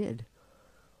God did.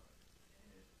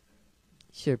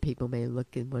 Sure, people may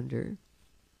look and wonder,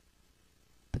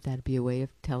 but that'd be a way of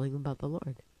telling them about the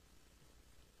Lord.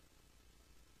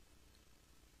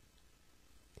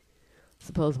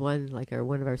 Suppose one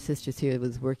of our sisters here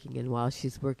was working, and while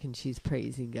she's working, she's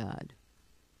praising God.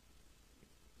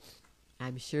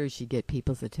 I'm sure she'd get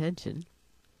people's attention.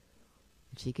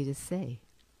 And she could just say,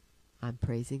 "I'm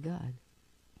praising God."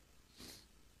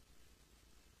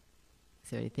 Is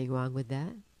there anything wrong with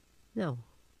that? No.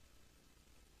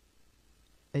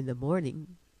 In the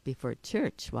morning, before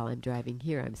church, while I'm driving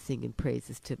here, I'm singing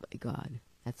praises to my God.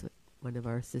 That's what one of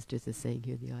our sisters is saying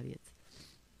here in the audience.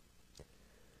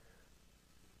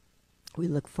 We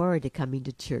look forward to coming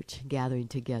to church, gathering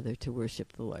together to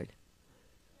worship the Lord.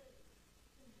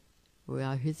 We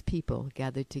are His people,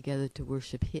 gathered together to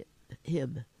worship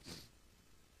Him.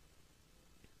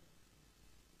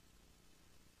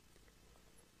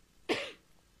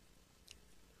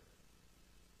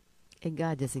 And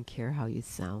God doesn't care how you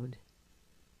sound.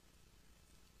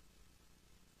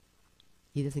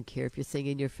 He doesn't care if you're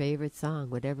singing your favorite song,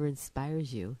 whatever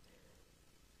inspires you.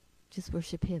 Just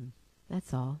worship Him.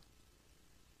 That's all.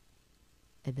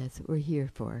 And that's what we're here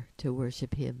for, to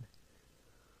worship Him.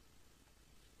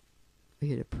 We're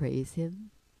here to praise Him,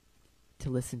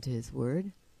 to listen to His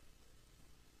word,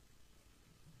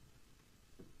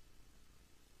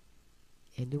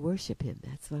 and to worship Him.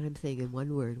 That's what I'm saying in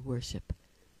one word, worship.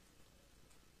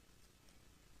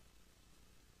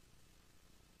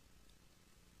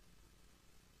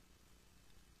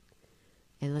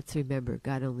 And let's remember,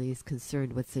 God only is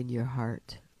concerned what's in your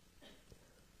heart.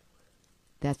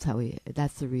 That's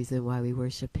the reason why we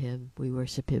worship Him. We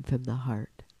worship Him from the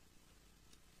heart.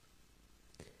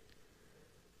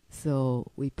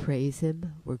 So we praise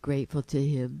Him. We're grateful to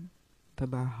Him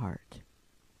from our heart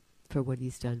for what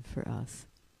He's done for us.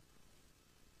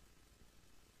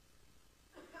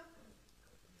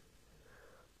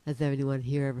 Has anyone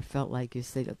here ever felt like you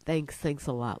say, thanks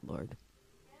a lot, Lord?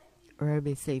 Or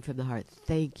everybody saying from the heart,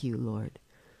 thank you, Lord.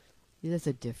 There's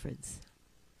a difference.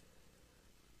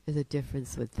 There's a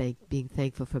difference with being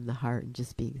thankful from the heart and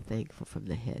just being thankful from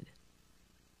the head.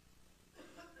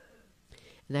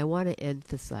 And I want to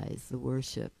emphasize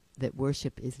that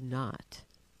worship is not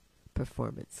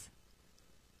performance.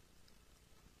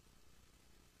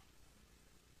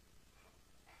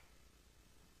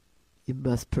 you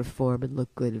must perform and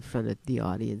look good in front of the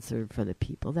audience or in front of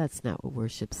people. That's not what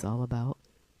worship's all about.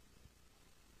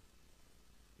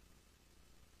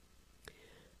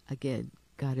 Again,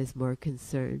 God is more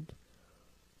concerned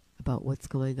about what's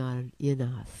going on in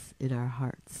us, in our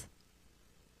hearts.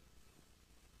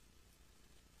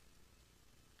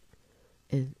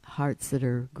 And hearts that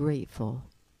are grateful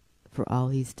for all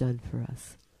He's done for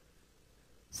us.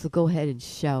 So go ahead and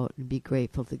shout and be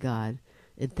grateful to God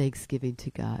and thanksgiving to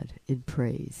God in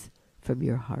praise from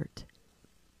your heart.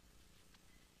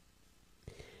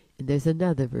 And there's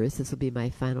another verse. This will be my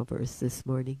final verse this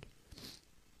morning.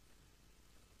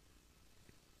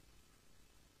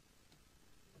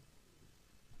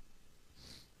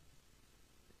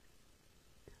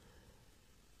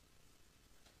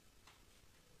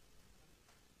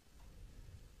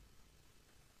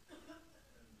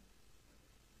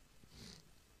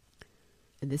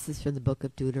 And this is from the book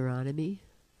of Deuteronomy,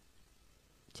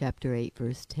 chapter 8,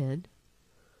 verse 10.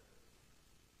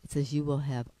 It says, "You will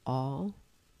have all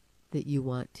that you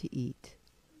want to eat.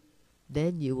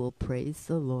 Then you will praise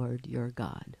the Lord your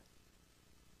God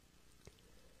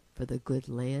for the good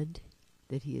land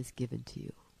that He has given to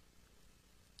you."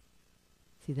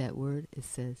 See that word? It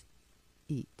says,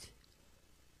 eat.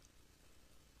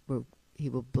 He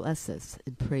will bless us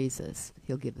and praise us.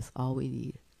 He'll give us all we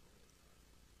need.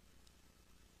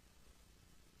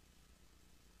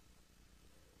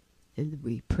 And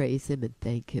we praise Him and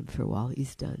thank Him for all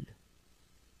He's done.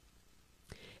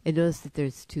 And notice that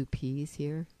there's 2 P's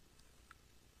here.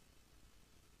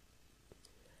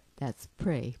 That's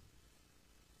pray.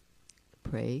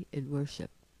 Pray and worship.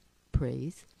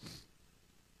 Praise.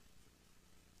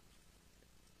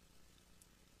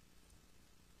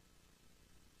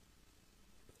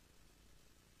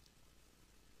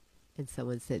 And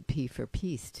someone said P for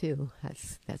peace too.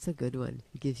 That's a good one.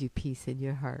 It gives you peace in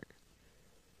your heart.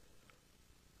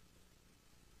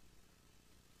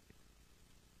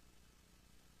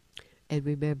 And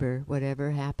remember,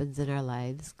 whatever happens in our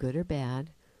lives, good or bad,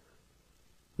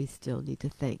 we still need to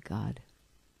thank God.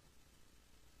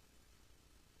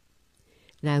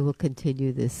 And I will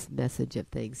continue this message of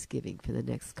Thanksgiving for the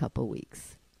next couple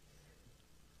weeks.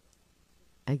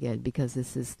 Again, because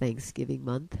this is Thanksgiving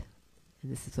month, and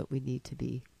this is what we need to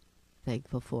be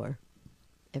thankful for.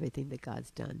 Everything that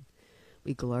God's done.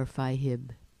 We glorify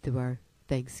Him through our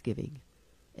thanksgiving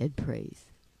and praise.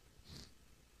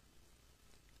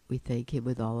 We thank Him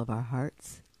with all of our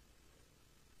hearts.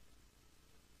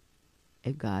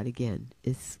 And God, again,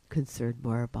 is concerned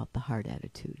more about the heart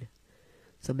attitude.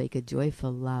 So make a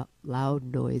joyful, loud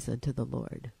noise unto the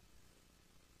Lord.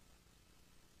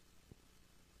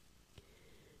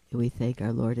 And we thank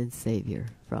our Lord and Savior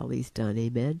for all He's done.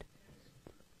 Amen.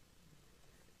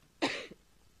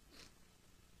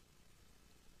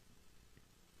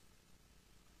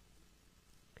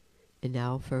 And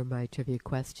now for my trivia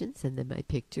questions and then my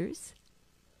pictures.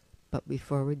 But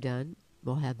before we're done,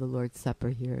 we'll have the Lord's Supper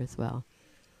here as well.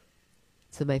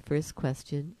 So my first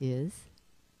question is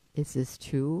this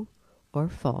true or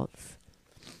false?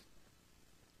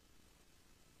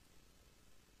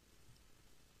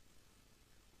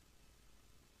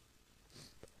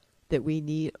 That we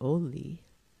need only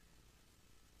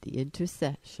the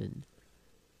intercession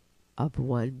of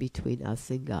one between us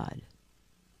and God.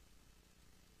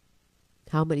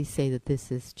 How many say that this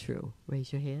is true?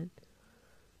 Raise your hand.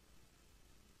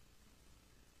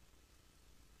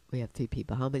 We have 3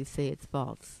 people. How many say it's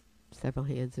false? Several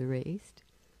hands are raised.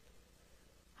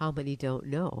 How many don't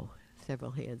know?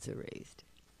 Several hands are raised.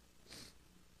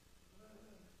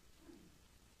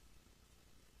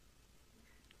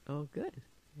 Oh, good.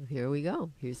 Well, here we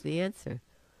go. Here's the answer.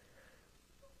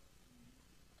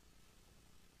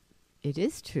 It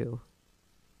is true.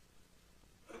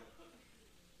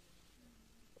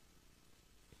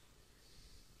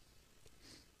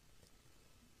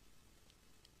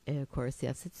 And of course,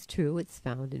 yes, it's true. It's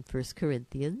found in 1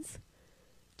 Corinthians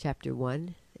chapter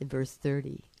 1 and verse 30.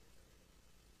 It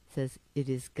says, "It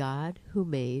is God who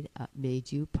made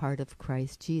you part of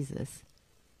Christ Jesus,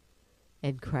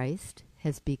 and Christ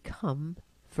has become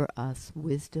for us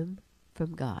wisdom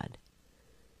from God."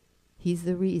 He's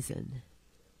the reason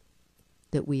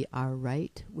that we are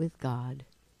right with God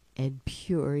and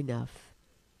pure enough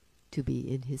to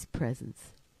be in His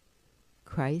presence.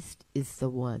 Christ is the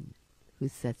one who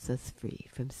sets us free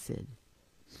from sin.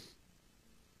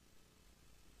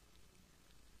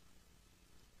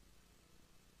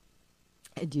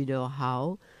 And you know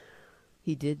how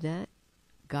He did that?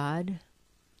 God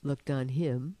looked on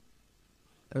Him,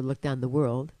 or looked on the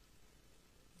world,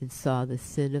 and saw the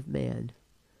sin of man.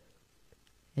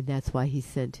 And that's why He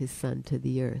sent His Son to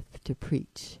the earth to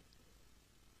preach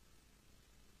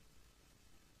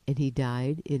And he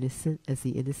died innocent as the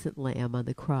innocent lamb on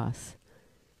the cross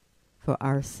for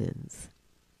our sins,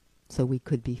 so we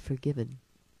could be forgiven.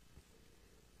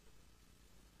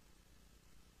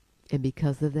 And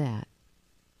because of that,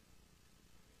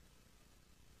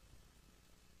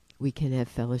 we can have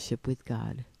fellowship with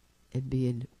God and be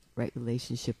in right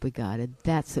relationship with God. And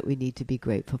that's what we need to be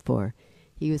grateful for.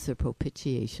 He was a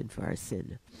propitiation for our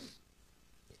sin.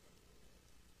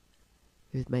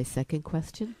 Here's my second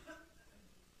question.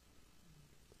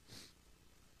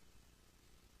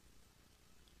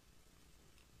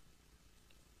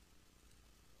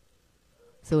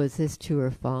 So is this true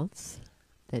or false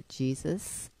that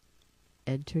Jesus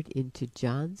entered into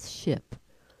John's ship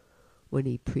when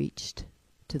he preached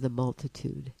to the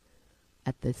multitude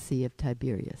at the Sea of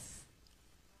Tiberias?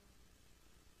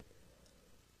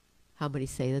 How many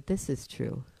say that this is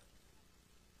true?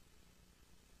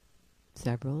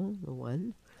 Several,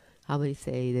 one. How many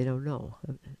say they don't know?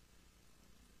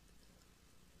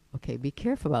 Okay, be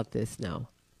careful about this now.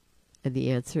 And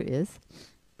the answer is?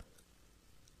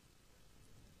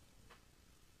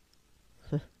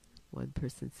 One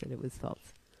person said it was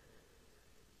false.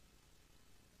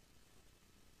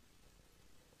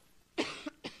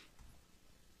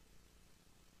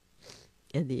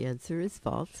 And the answer is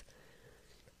false.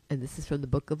 And this is from the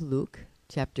book of Luke,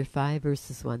 chapter 5,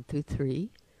 verses 1 through 3.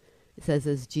 It says,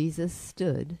 as Jesus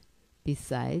stood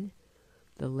beside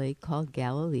the lake called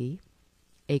Galilee,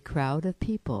 a crowd of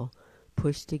people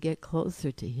pushed to get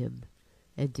closer to him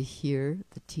and to hear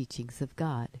the teachings of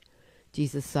God.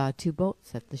 Jesus saw 2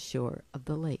 boats at the shore of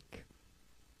the lake,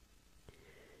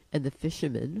 and the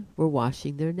fishermen were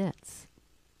washing their nets.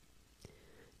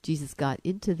 Jesus got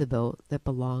into the boat that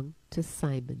belonged to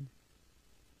Simon.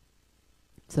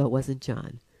 So it wasn't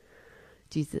John.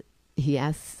 He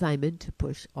asked Simon to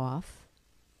push off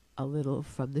a little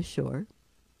from the shore.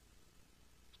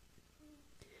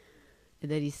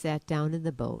 And then he sat down in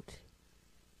the boat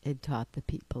and taught the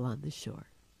people on the shore.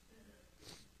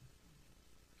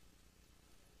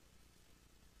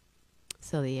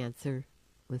 So the answer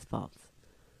was false.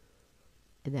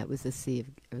 And that was the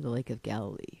Lake of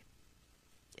Galilee.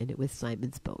 And it was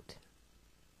Simon's boat.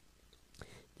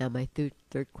 Now my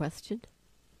third question.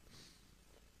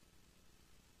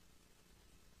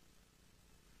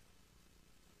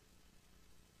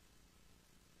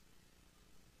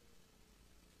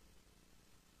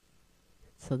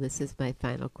 So this is my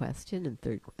final question and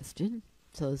third question.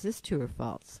 So is this true or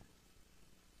false?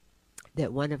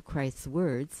 That one of Christ's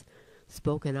words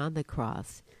spoken on the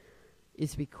cross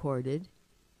is recorded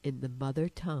in the mother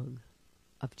tongue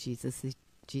of Jesus'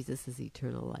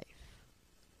 eternal life.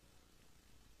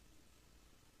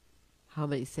 How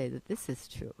many say that this is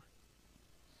true?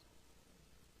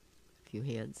 A few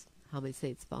hands. How many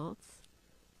say it's false?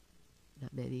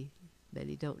 Not many.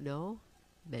 Many don't know.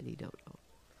 Many don't know.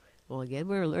 Well, again,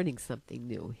 we're learning something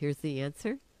new. Here's the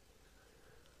answer.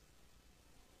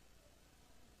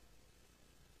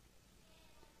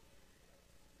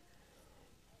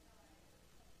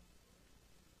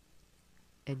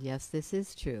 And yes, this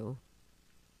is true.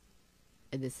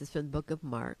 And this is from the book of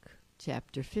Mark,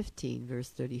 chapter 15, verse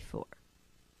 34.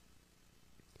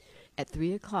 At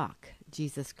 3 o'clock,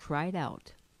 Jesus cried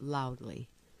out loudly,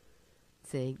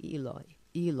 saying, Eloi,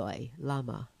 Eloi,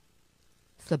 lama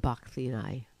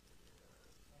sabachthani.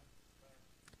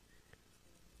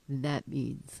 And that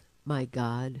means, my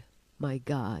God,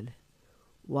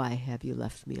 why have you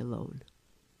left me alone?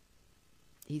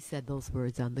 He said those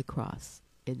words on the cross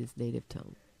in his native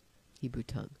tongue, Hebrew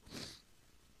tongue.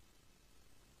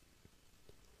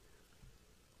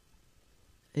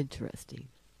 Interesting.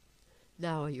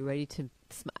 Now, are you ready to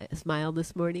smile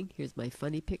this morning? Here's my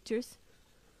funny pictures.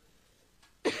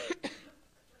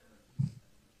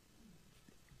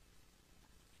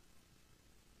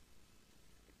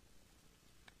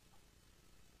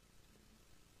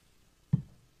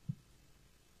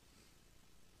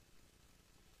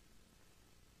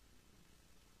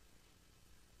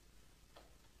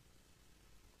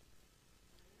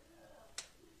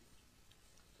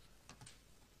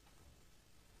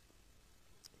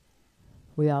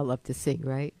 We all love to sing,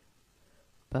 right?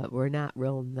 But we're not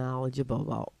real knowledgeable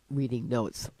about reading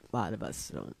notes. A lot of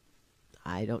us don't.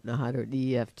 I don't know how to read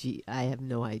E, F, G. I have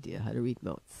no idea how to read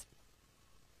notes.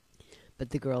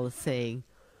 But the girl is saying,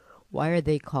 why are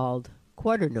they called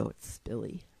quarter notes,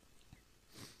 Billy?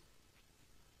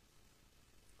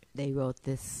 They wrote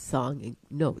this song in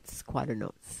notes, quarter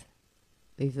notes.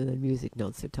 These are the music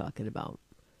notes they're talking about.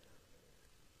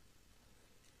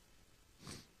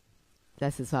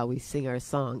 This is how we sing our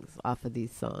songs off of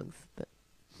these songs. But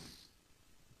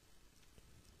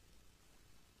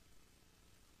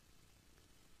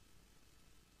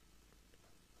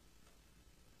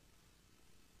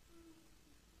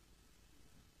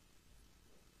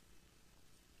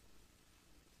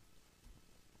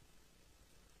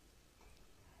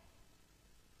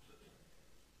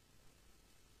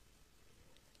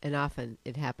And often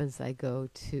it happens I go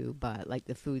to buy, like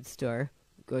the food store,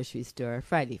 grocery store.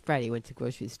 Friday went to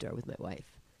grocery store with my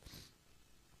wife.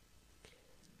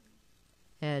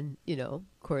 And, of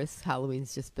course,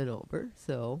 Halloween's just been over,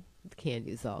 so the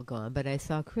candy's all gone. But I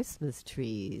saw Christmas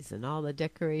trees and all the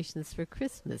decorations for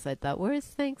Christmas. I thought, where's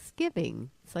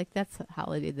Thanksgiving? It's like that's a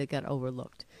holiday that got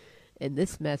overlooked. And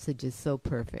this message is so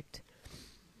perfect.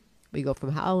 We go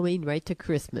from Halloween right to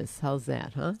Christmas. How's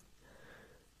that, huh?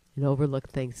 And overlook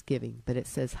Thanksgiving. But it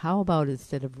says, how about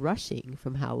instead of rushing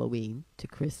from Halloween to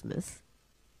Christmas,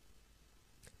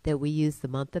 that we use the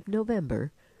month of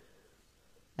November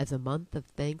as a month of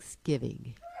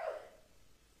Thanksgiving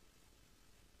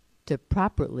to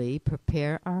properly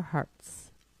prepare our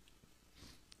hearts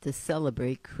to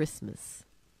celebrate Christmas.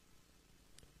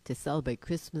 To celebrate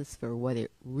Christmas for what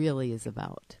it really is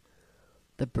about,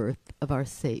 the birth of our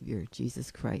Savior,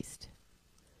 Jesus Christ.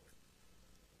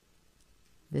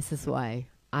 This is why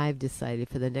I've decided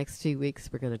for the next 3 weeks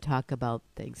we're going to talk about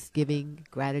Thanksgiving,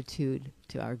 gratitude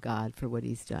to our God for what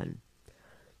He's done.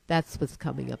 That's what's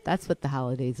coming up. That's what the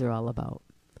holidays are all about.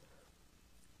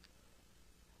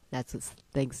 That's what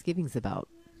Thanksgiving's about.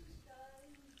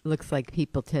 Looks like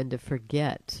people tend to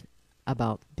forget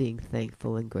about being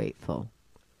thankful and grateful.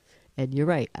 And you're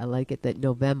right. I like it that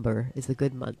November is a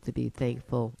good month to be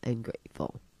thankful and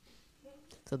grateful.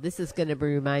 So this is going to be a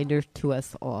reminder to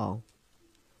us all.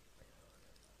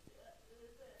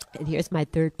 And here's my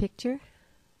third picture.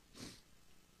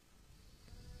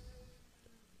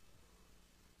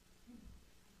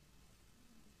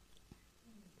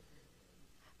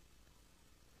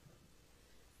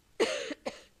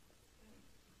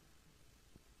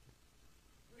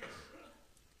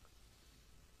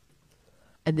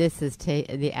 And this is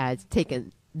the ads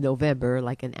taken November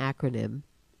like an acronym,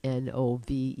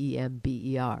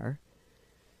 November,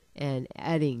 and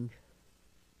adding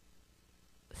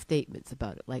statements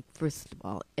about it, like first of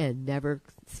all, and never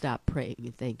stop praying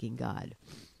and thanking God.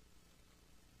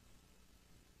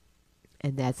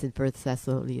 And that's in 1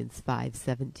 Thessalonians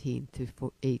 5:17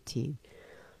 through 18.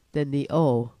 Then the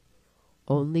O,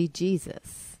 only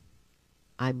Jesus,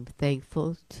 I'm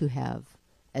thankful to have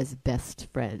as best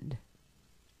friend.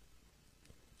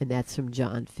 And that's from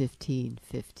John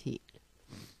 15:15.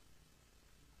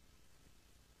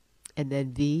 And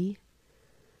then V,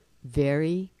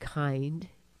 very kind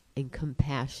and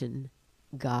compassion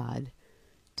God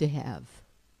to have.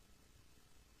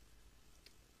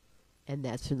 And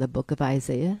that's from the book of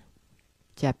Isaiah,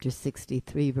 chapter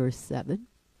 63, verse 7.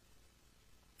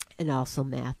 And also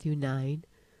Matthew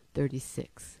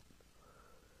 9:36.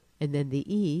 And then the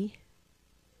E,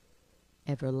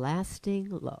 everlasting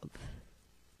love.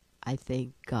 I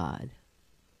thank God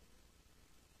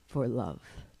for love.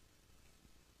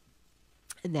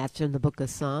 And that's from the book of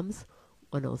Psalms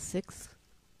 106,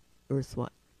 verse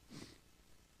 1.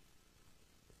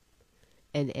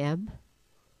 And M,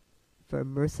 for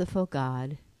merciful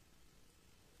God,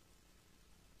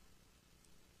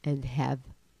 and have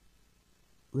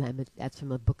that's from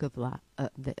the book of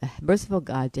merciful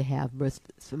God to have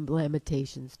from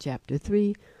Lamentations chapter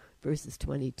 3, verses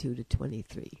 22 to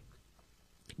 23.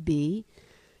 B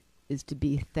is to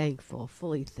be thankful,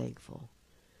 fully thankful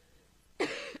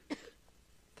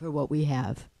for what we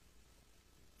have.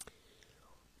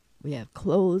 We have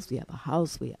clothes, we have a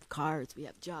house, we have cars, we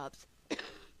have jobs.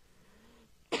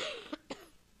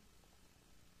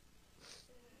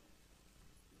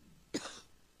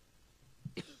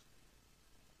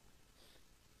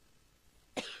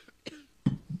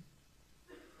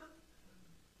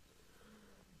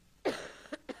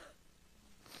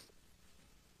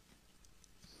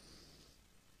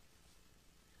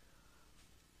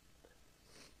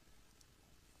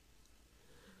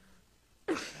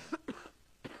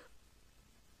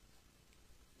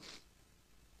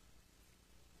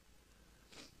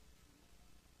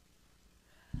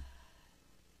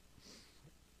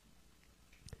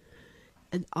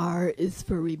 And R is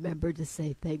for remember to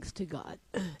say thanks to God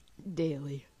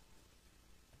daily.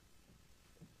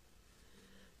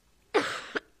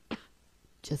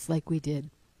 Just like we did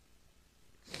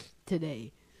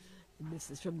today. And this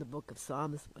is from the book of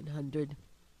Psalms 100,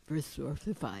 verse 4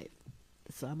 through 5.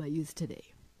 The psalm I used today.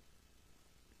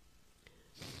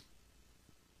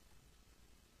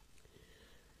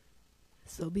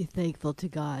 So be thankful to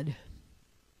God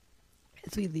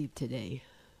as we leave today.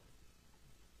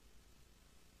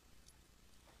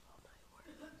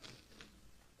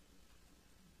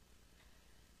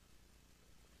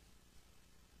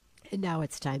 And now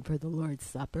it's time for the Lord's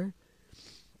Supper.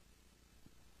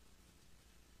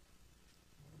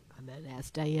 I'm going to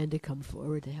ask Diane to come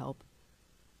forward to help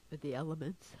with the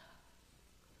elements.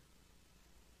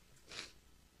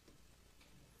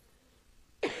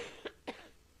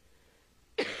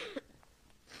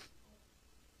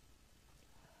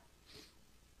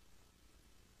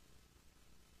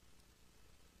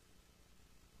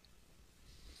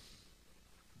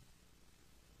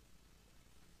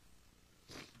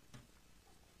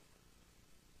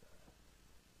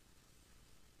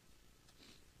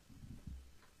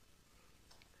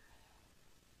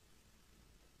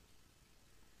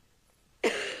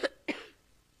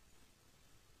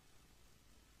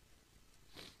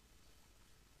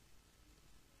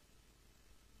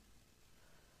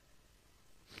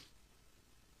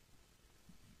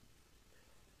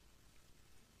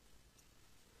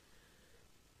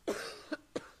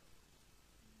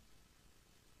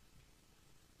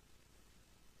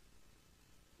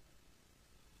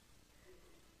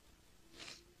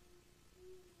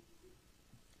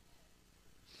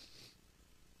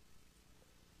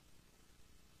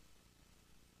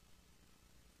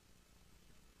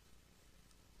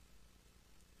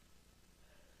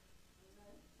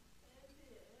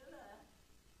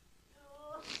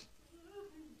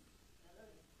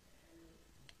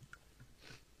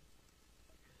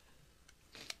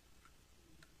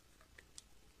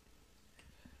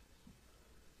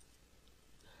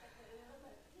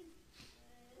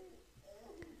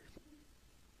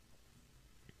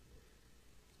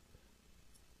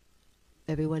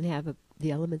 Everyone have the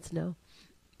elements now?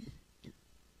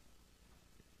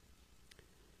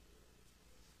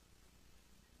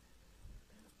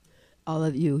 All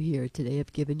of you here today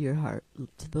have given your heart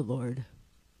to the Lord.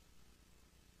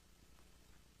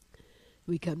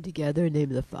 We come together in the name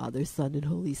of the Father, Son, and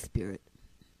Holy Spirit.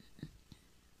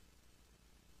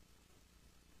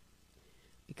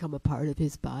 Become a part of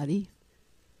his body,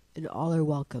 and all are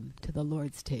welcome to the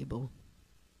Lord's table.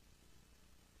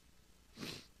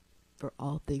 For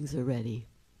all things are ready.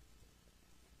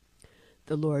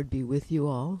 The Lord be with you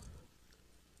all.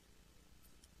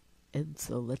 And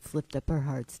so let's lift up our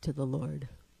hearts to the Lord.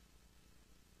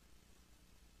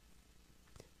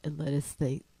 And let us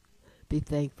be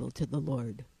thankful to the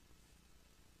Lord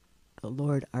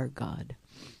our God.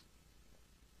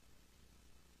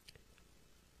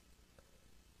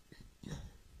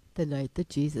 The night that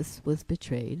Jesus was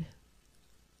betrayed,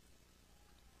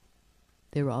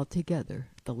 they were all together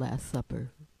at the Last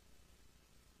Supper.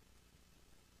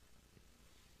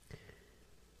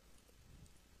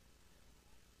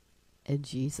 And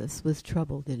Jesus was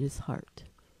troubled in his heart.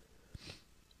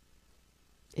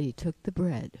 And he took the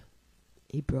bread,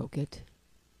 he broke it,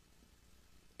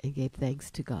 and gave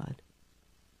thanks to God.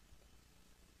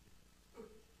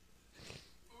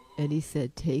 And he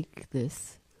said, "Take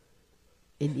this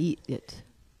and eat it,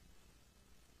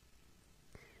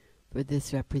 for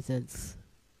this represents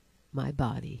my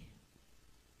body,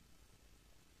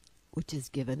 which is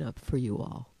given up for you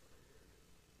all.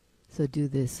 So do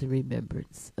this in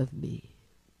remembrance of me."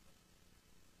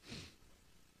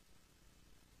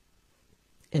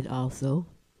 And also,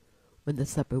 when the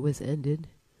supper was ended,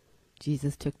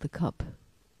 Jesus took the cup.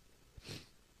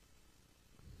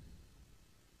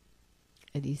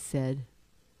 And he said,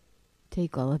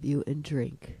 "Take all of you and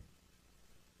drink.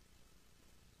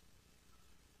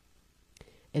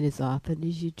 And as often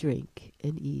as you drink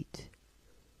and eat,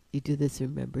 you do this in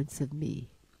remembrance of me."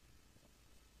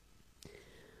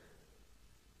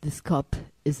 This cup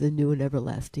is the new and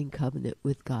everlasting covenant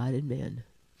with God and man.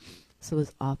 So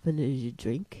as often as you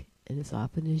drink and as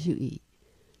often as you eat,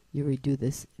 you will do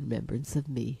this in remembrance of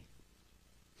me.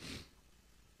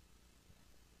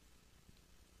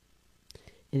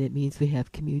 And it means we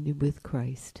have communion with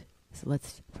Christ. So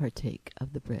let's partake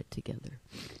of the bread together.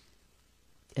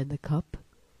 And the cup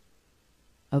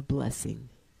of blessing.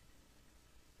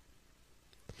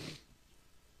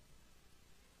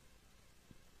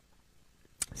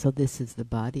 So this is the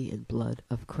body and blood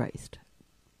of Christ.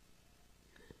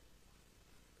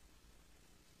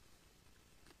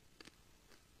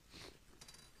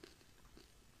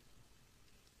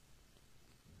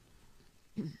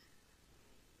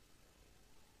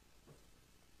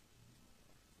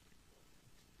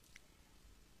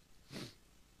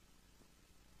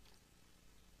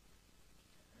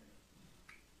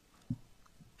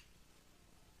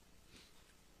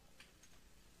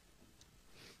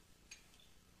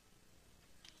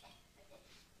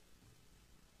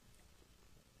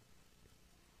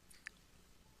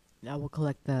 Now we'll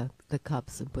collect the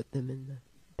cups and put them in the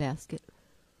basket.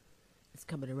 It's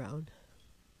coming around.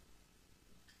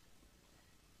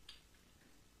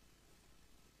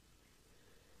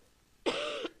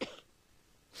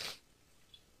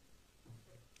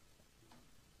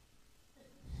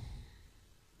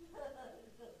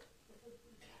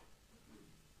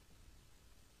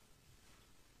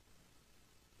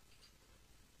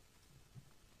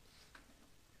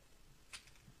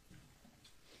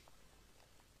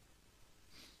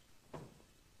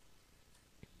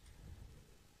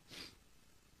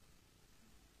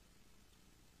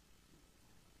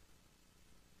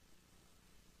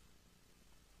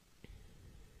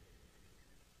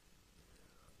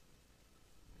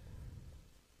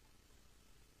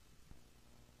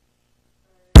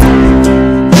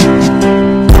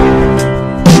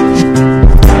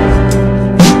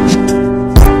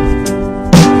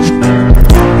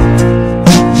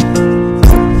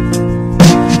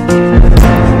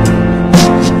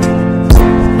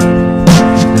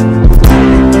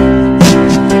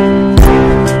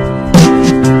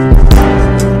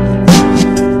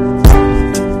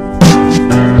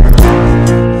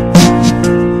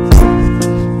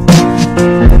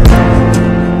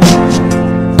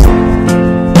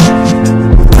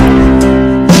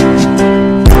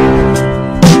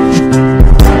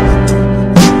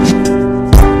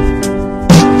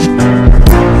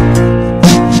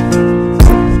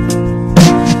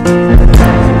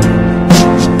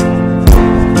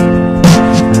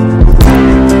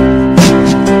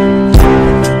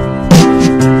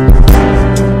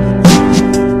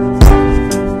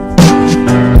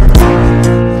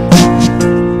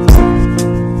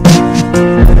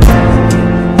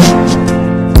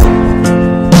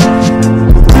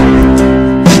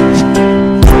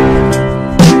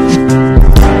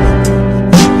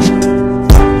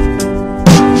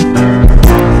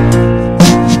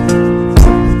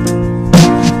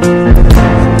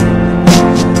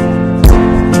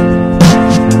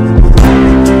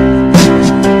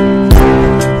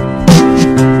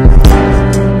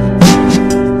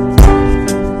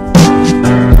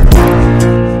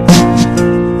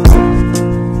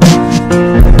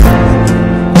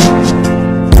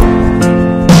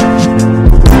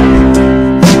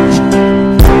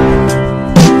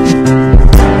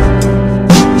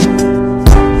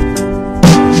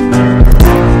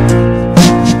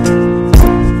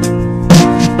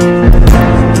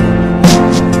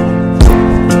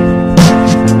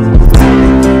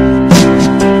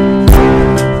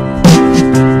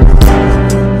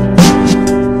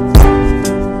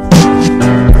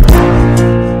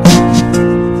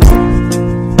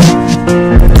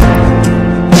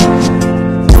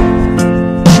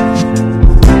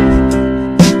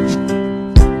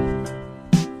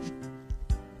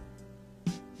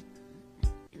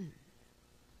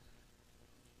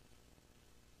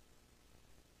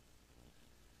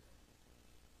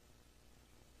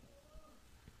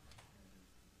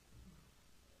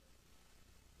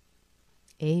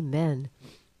 Amen.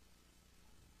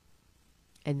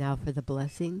 And now for the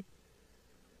blessing.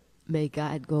 May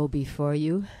God go before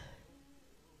you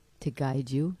to guide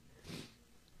you.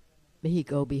 May He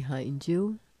go behind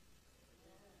you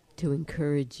to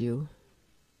encourage you.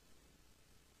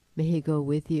 May He go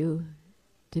with you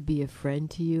to be a friend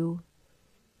to you,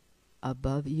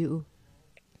 above you,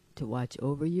 to watch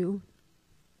over you,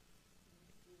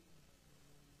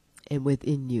 and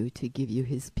within you to give you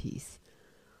His peace.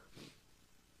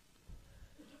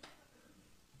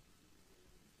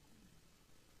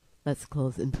 Let's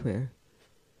close in prayer.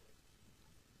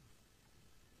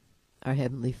 Our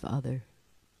Heavenly Father,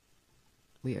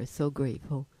 we are so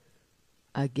grateful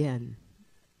again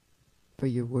for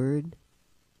your word.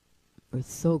 We're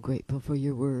so grateful for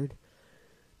your word.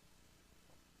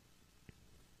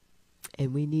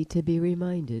 And we need to be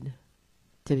reminded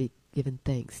to be given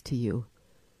thanks to you.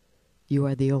 You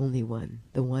are the only one,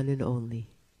 the one and only.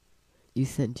 You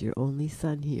sent your only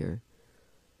Son here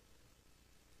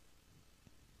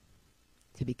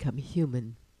to become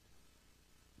human,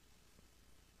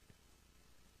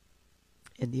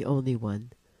 and the only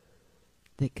one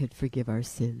that could forgive our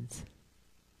sins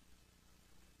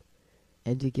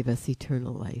and to give us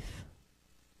eternal life.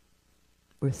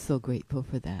 We're so grateful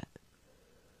for that.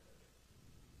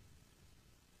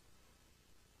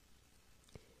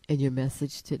 And your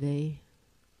message today,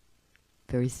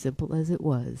 very simple as it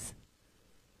was,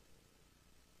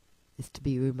 is to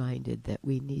be reminded that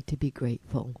we need to be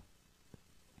grateful.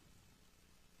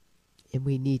 And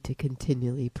we need to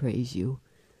continually praise you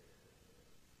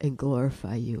and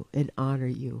glorify you and honor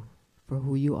you for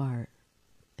who you are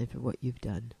and for what you've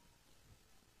done.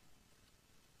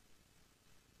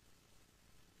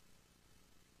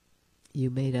 You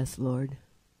made us, Lord.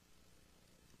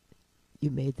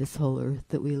 You made this whole earth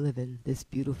that we live in, this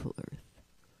beautiful earth.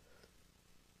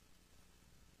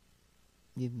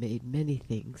 You've made many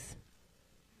things.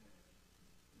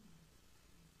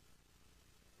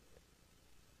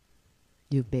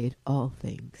 You've made all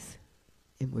things,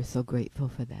 and we're so grateful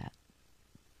for that.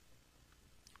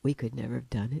 We could never have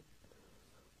done it.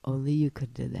 Only you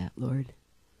could do that, Lord.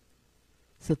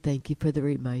 So thank you for the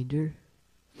reminder.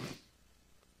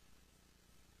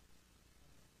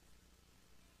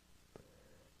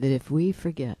 That if we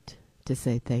forget to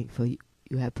say thankful,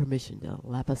 you have permission to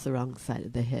lap us the wrong side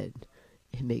of the head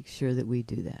and make sure that we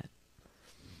do that.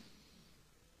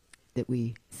 That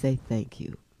we say thank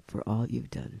you for all you've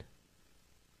done.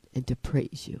 And to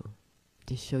praise you,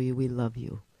 to show you we love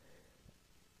you.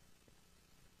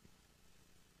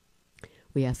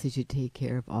 We ask that you take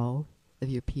care of all of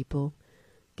your people,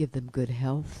 give them good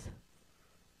health,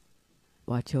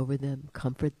 watch over them,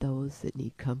 comfort those that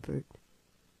need comfort.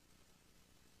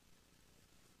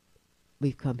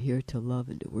 We've come here to love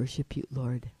and to worship you,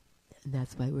 Lord, and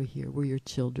that's why we're here. We're your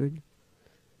children.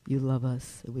 You love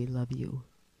us, and we love you.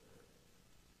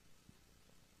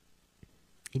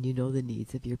 And you know the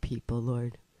needs of your people,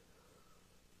 Lord.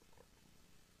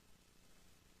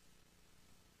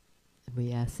 And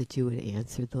we ask that you would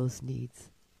answer those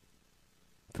needs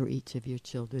for each of your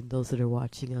children, those that are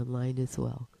watching online as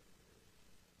well.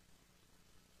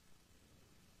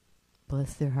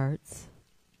 Bless their hearts.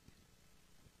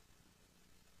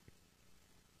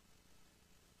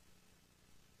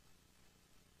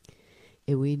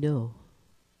 And we know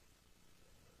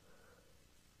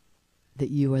that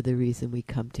you are the reason we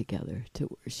come together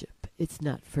to worship. It's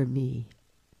not for me.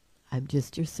 I'm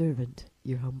just your servant,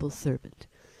 your humble servant.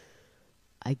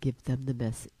 I give them the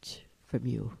message from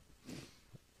you.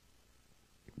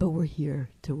 But we're here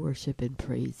to worship and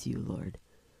praise you, Lord,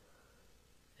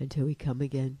 until we come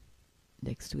again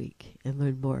next week and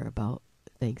learn more about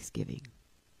Thanksgiving.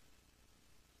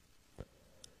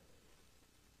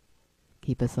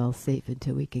 Keep us all safe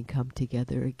until we can come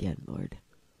together again, Lord.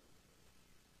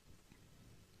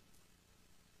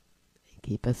 And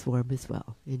keep us warm as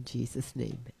well. In Jesus'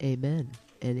 name, amen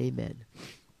and amen.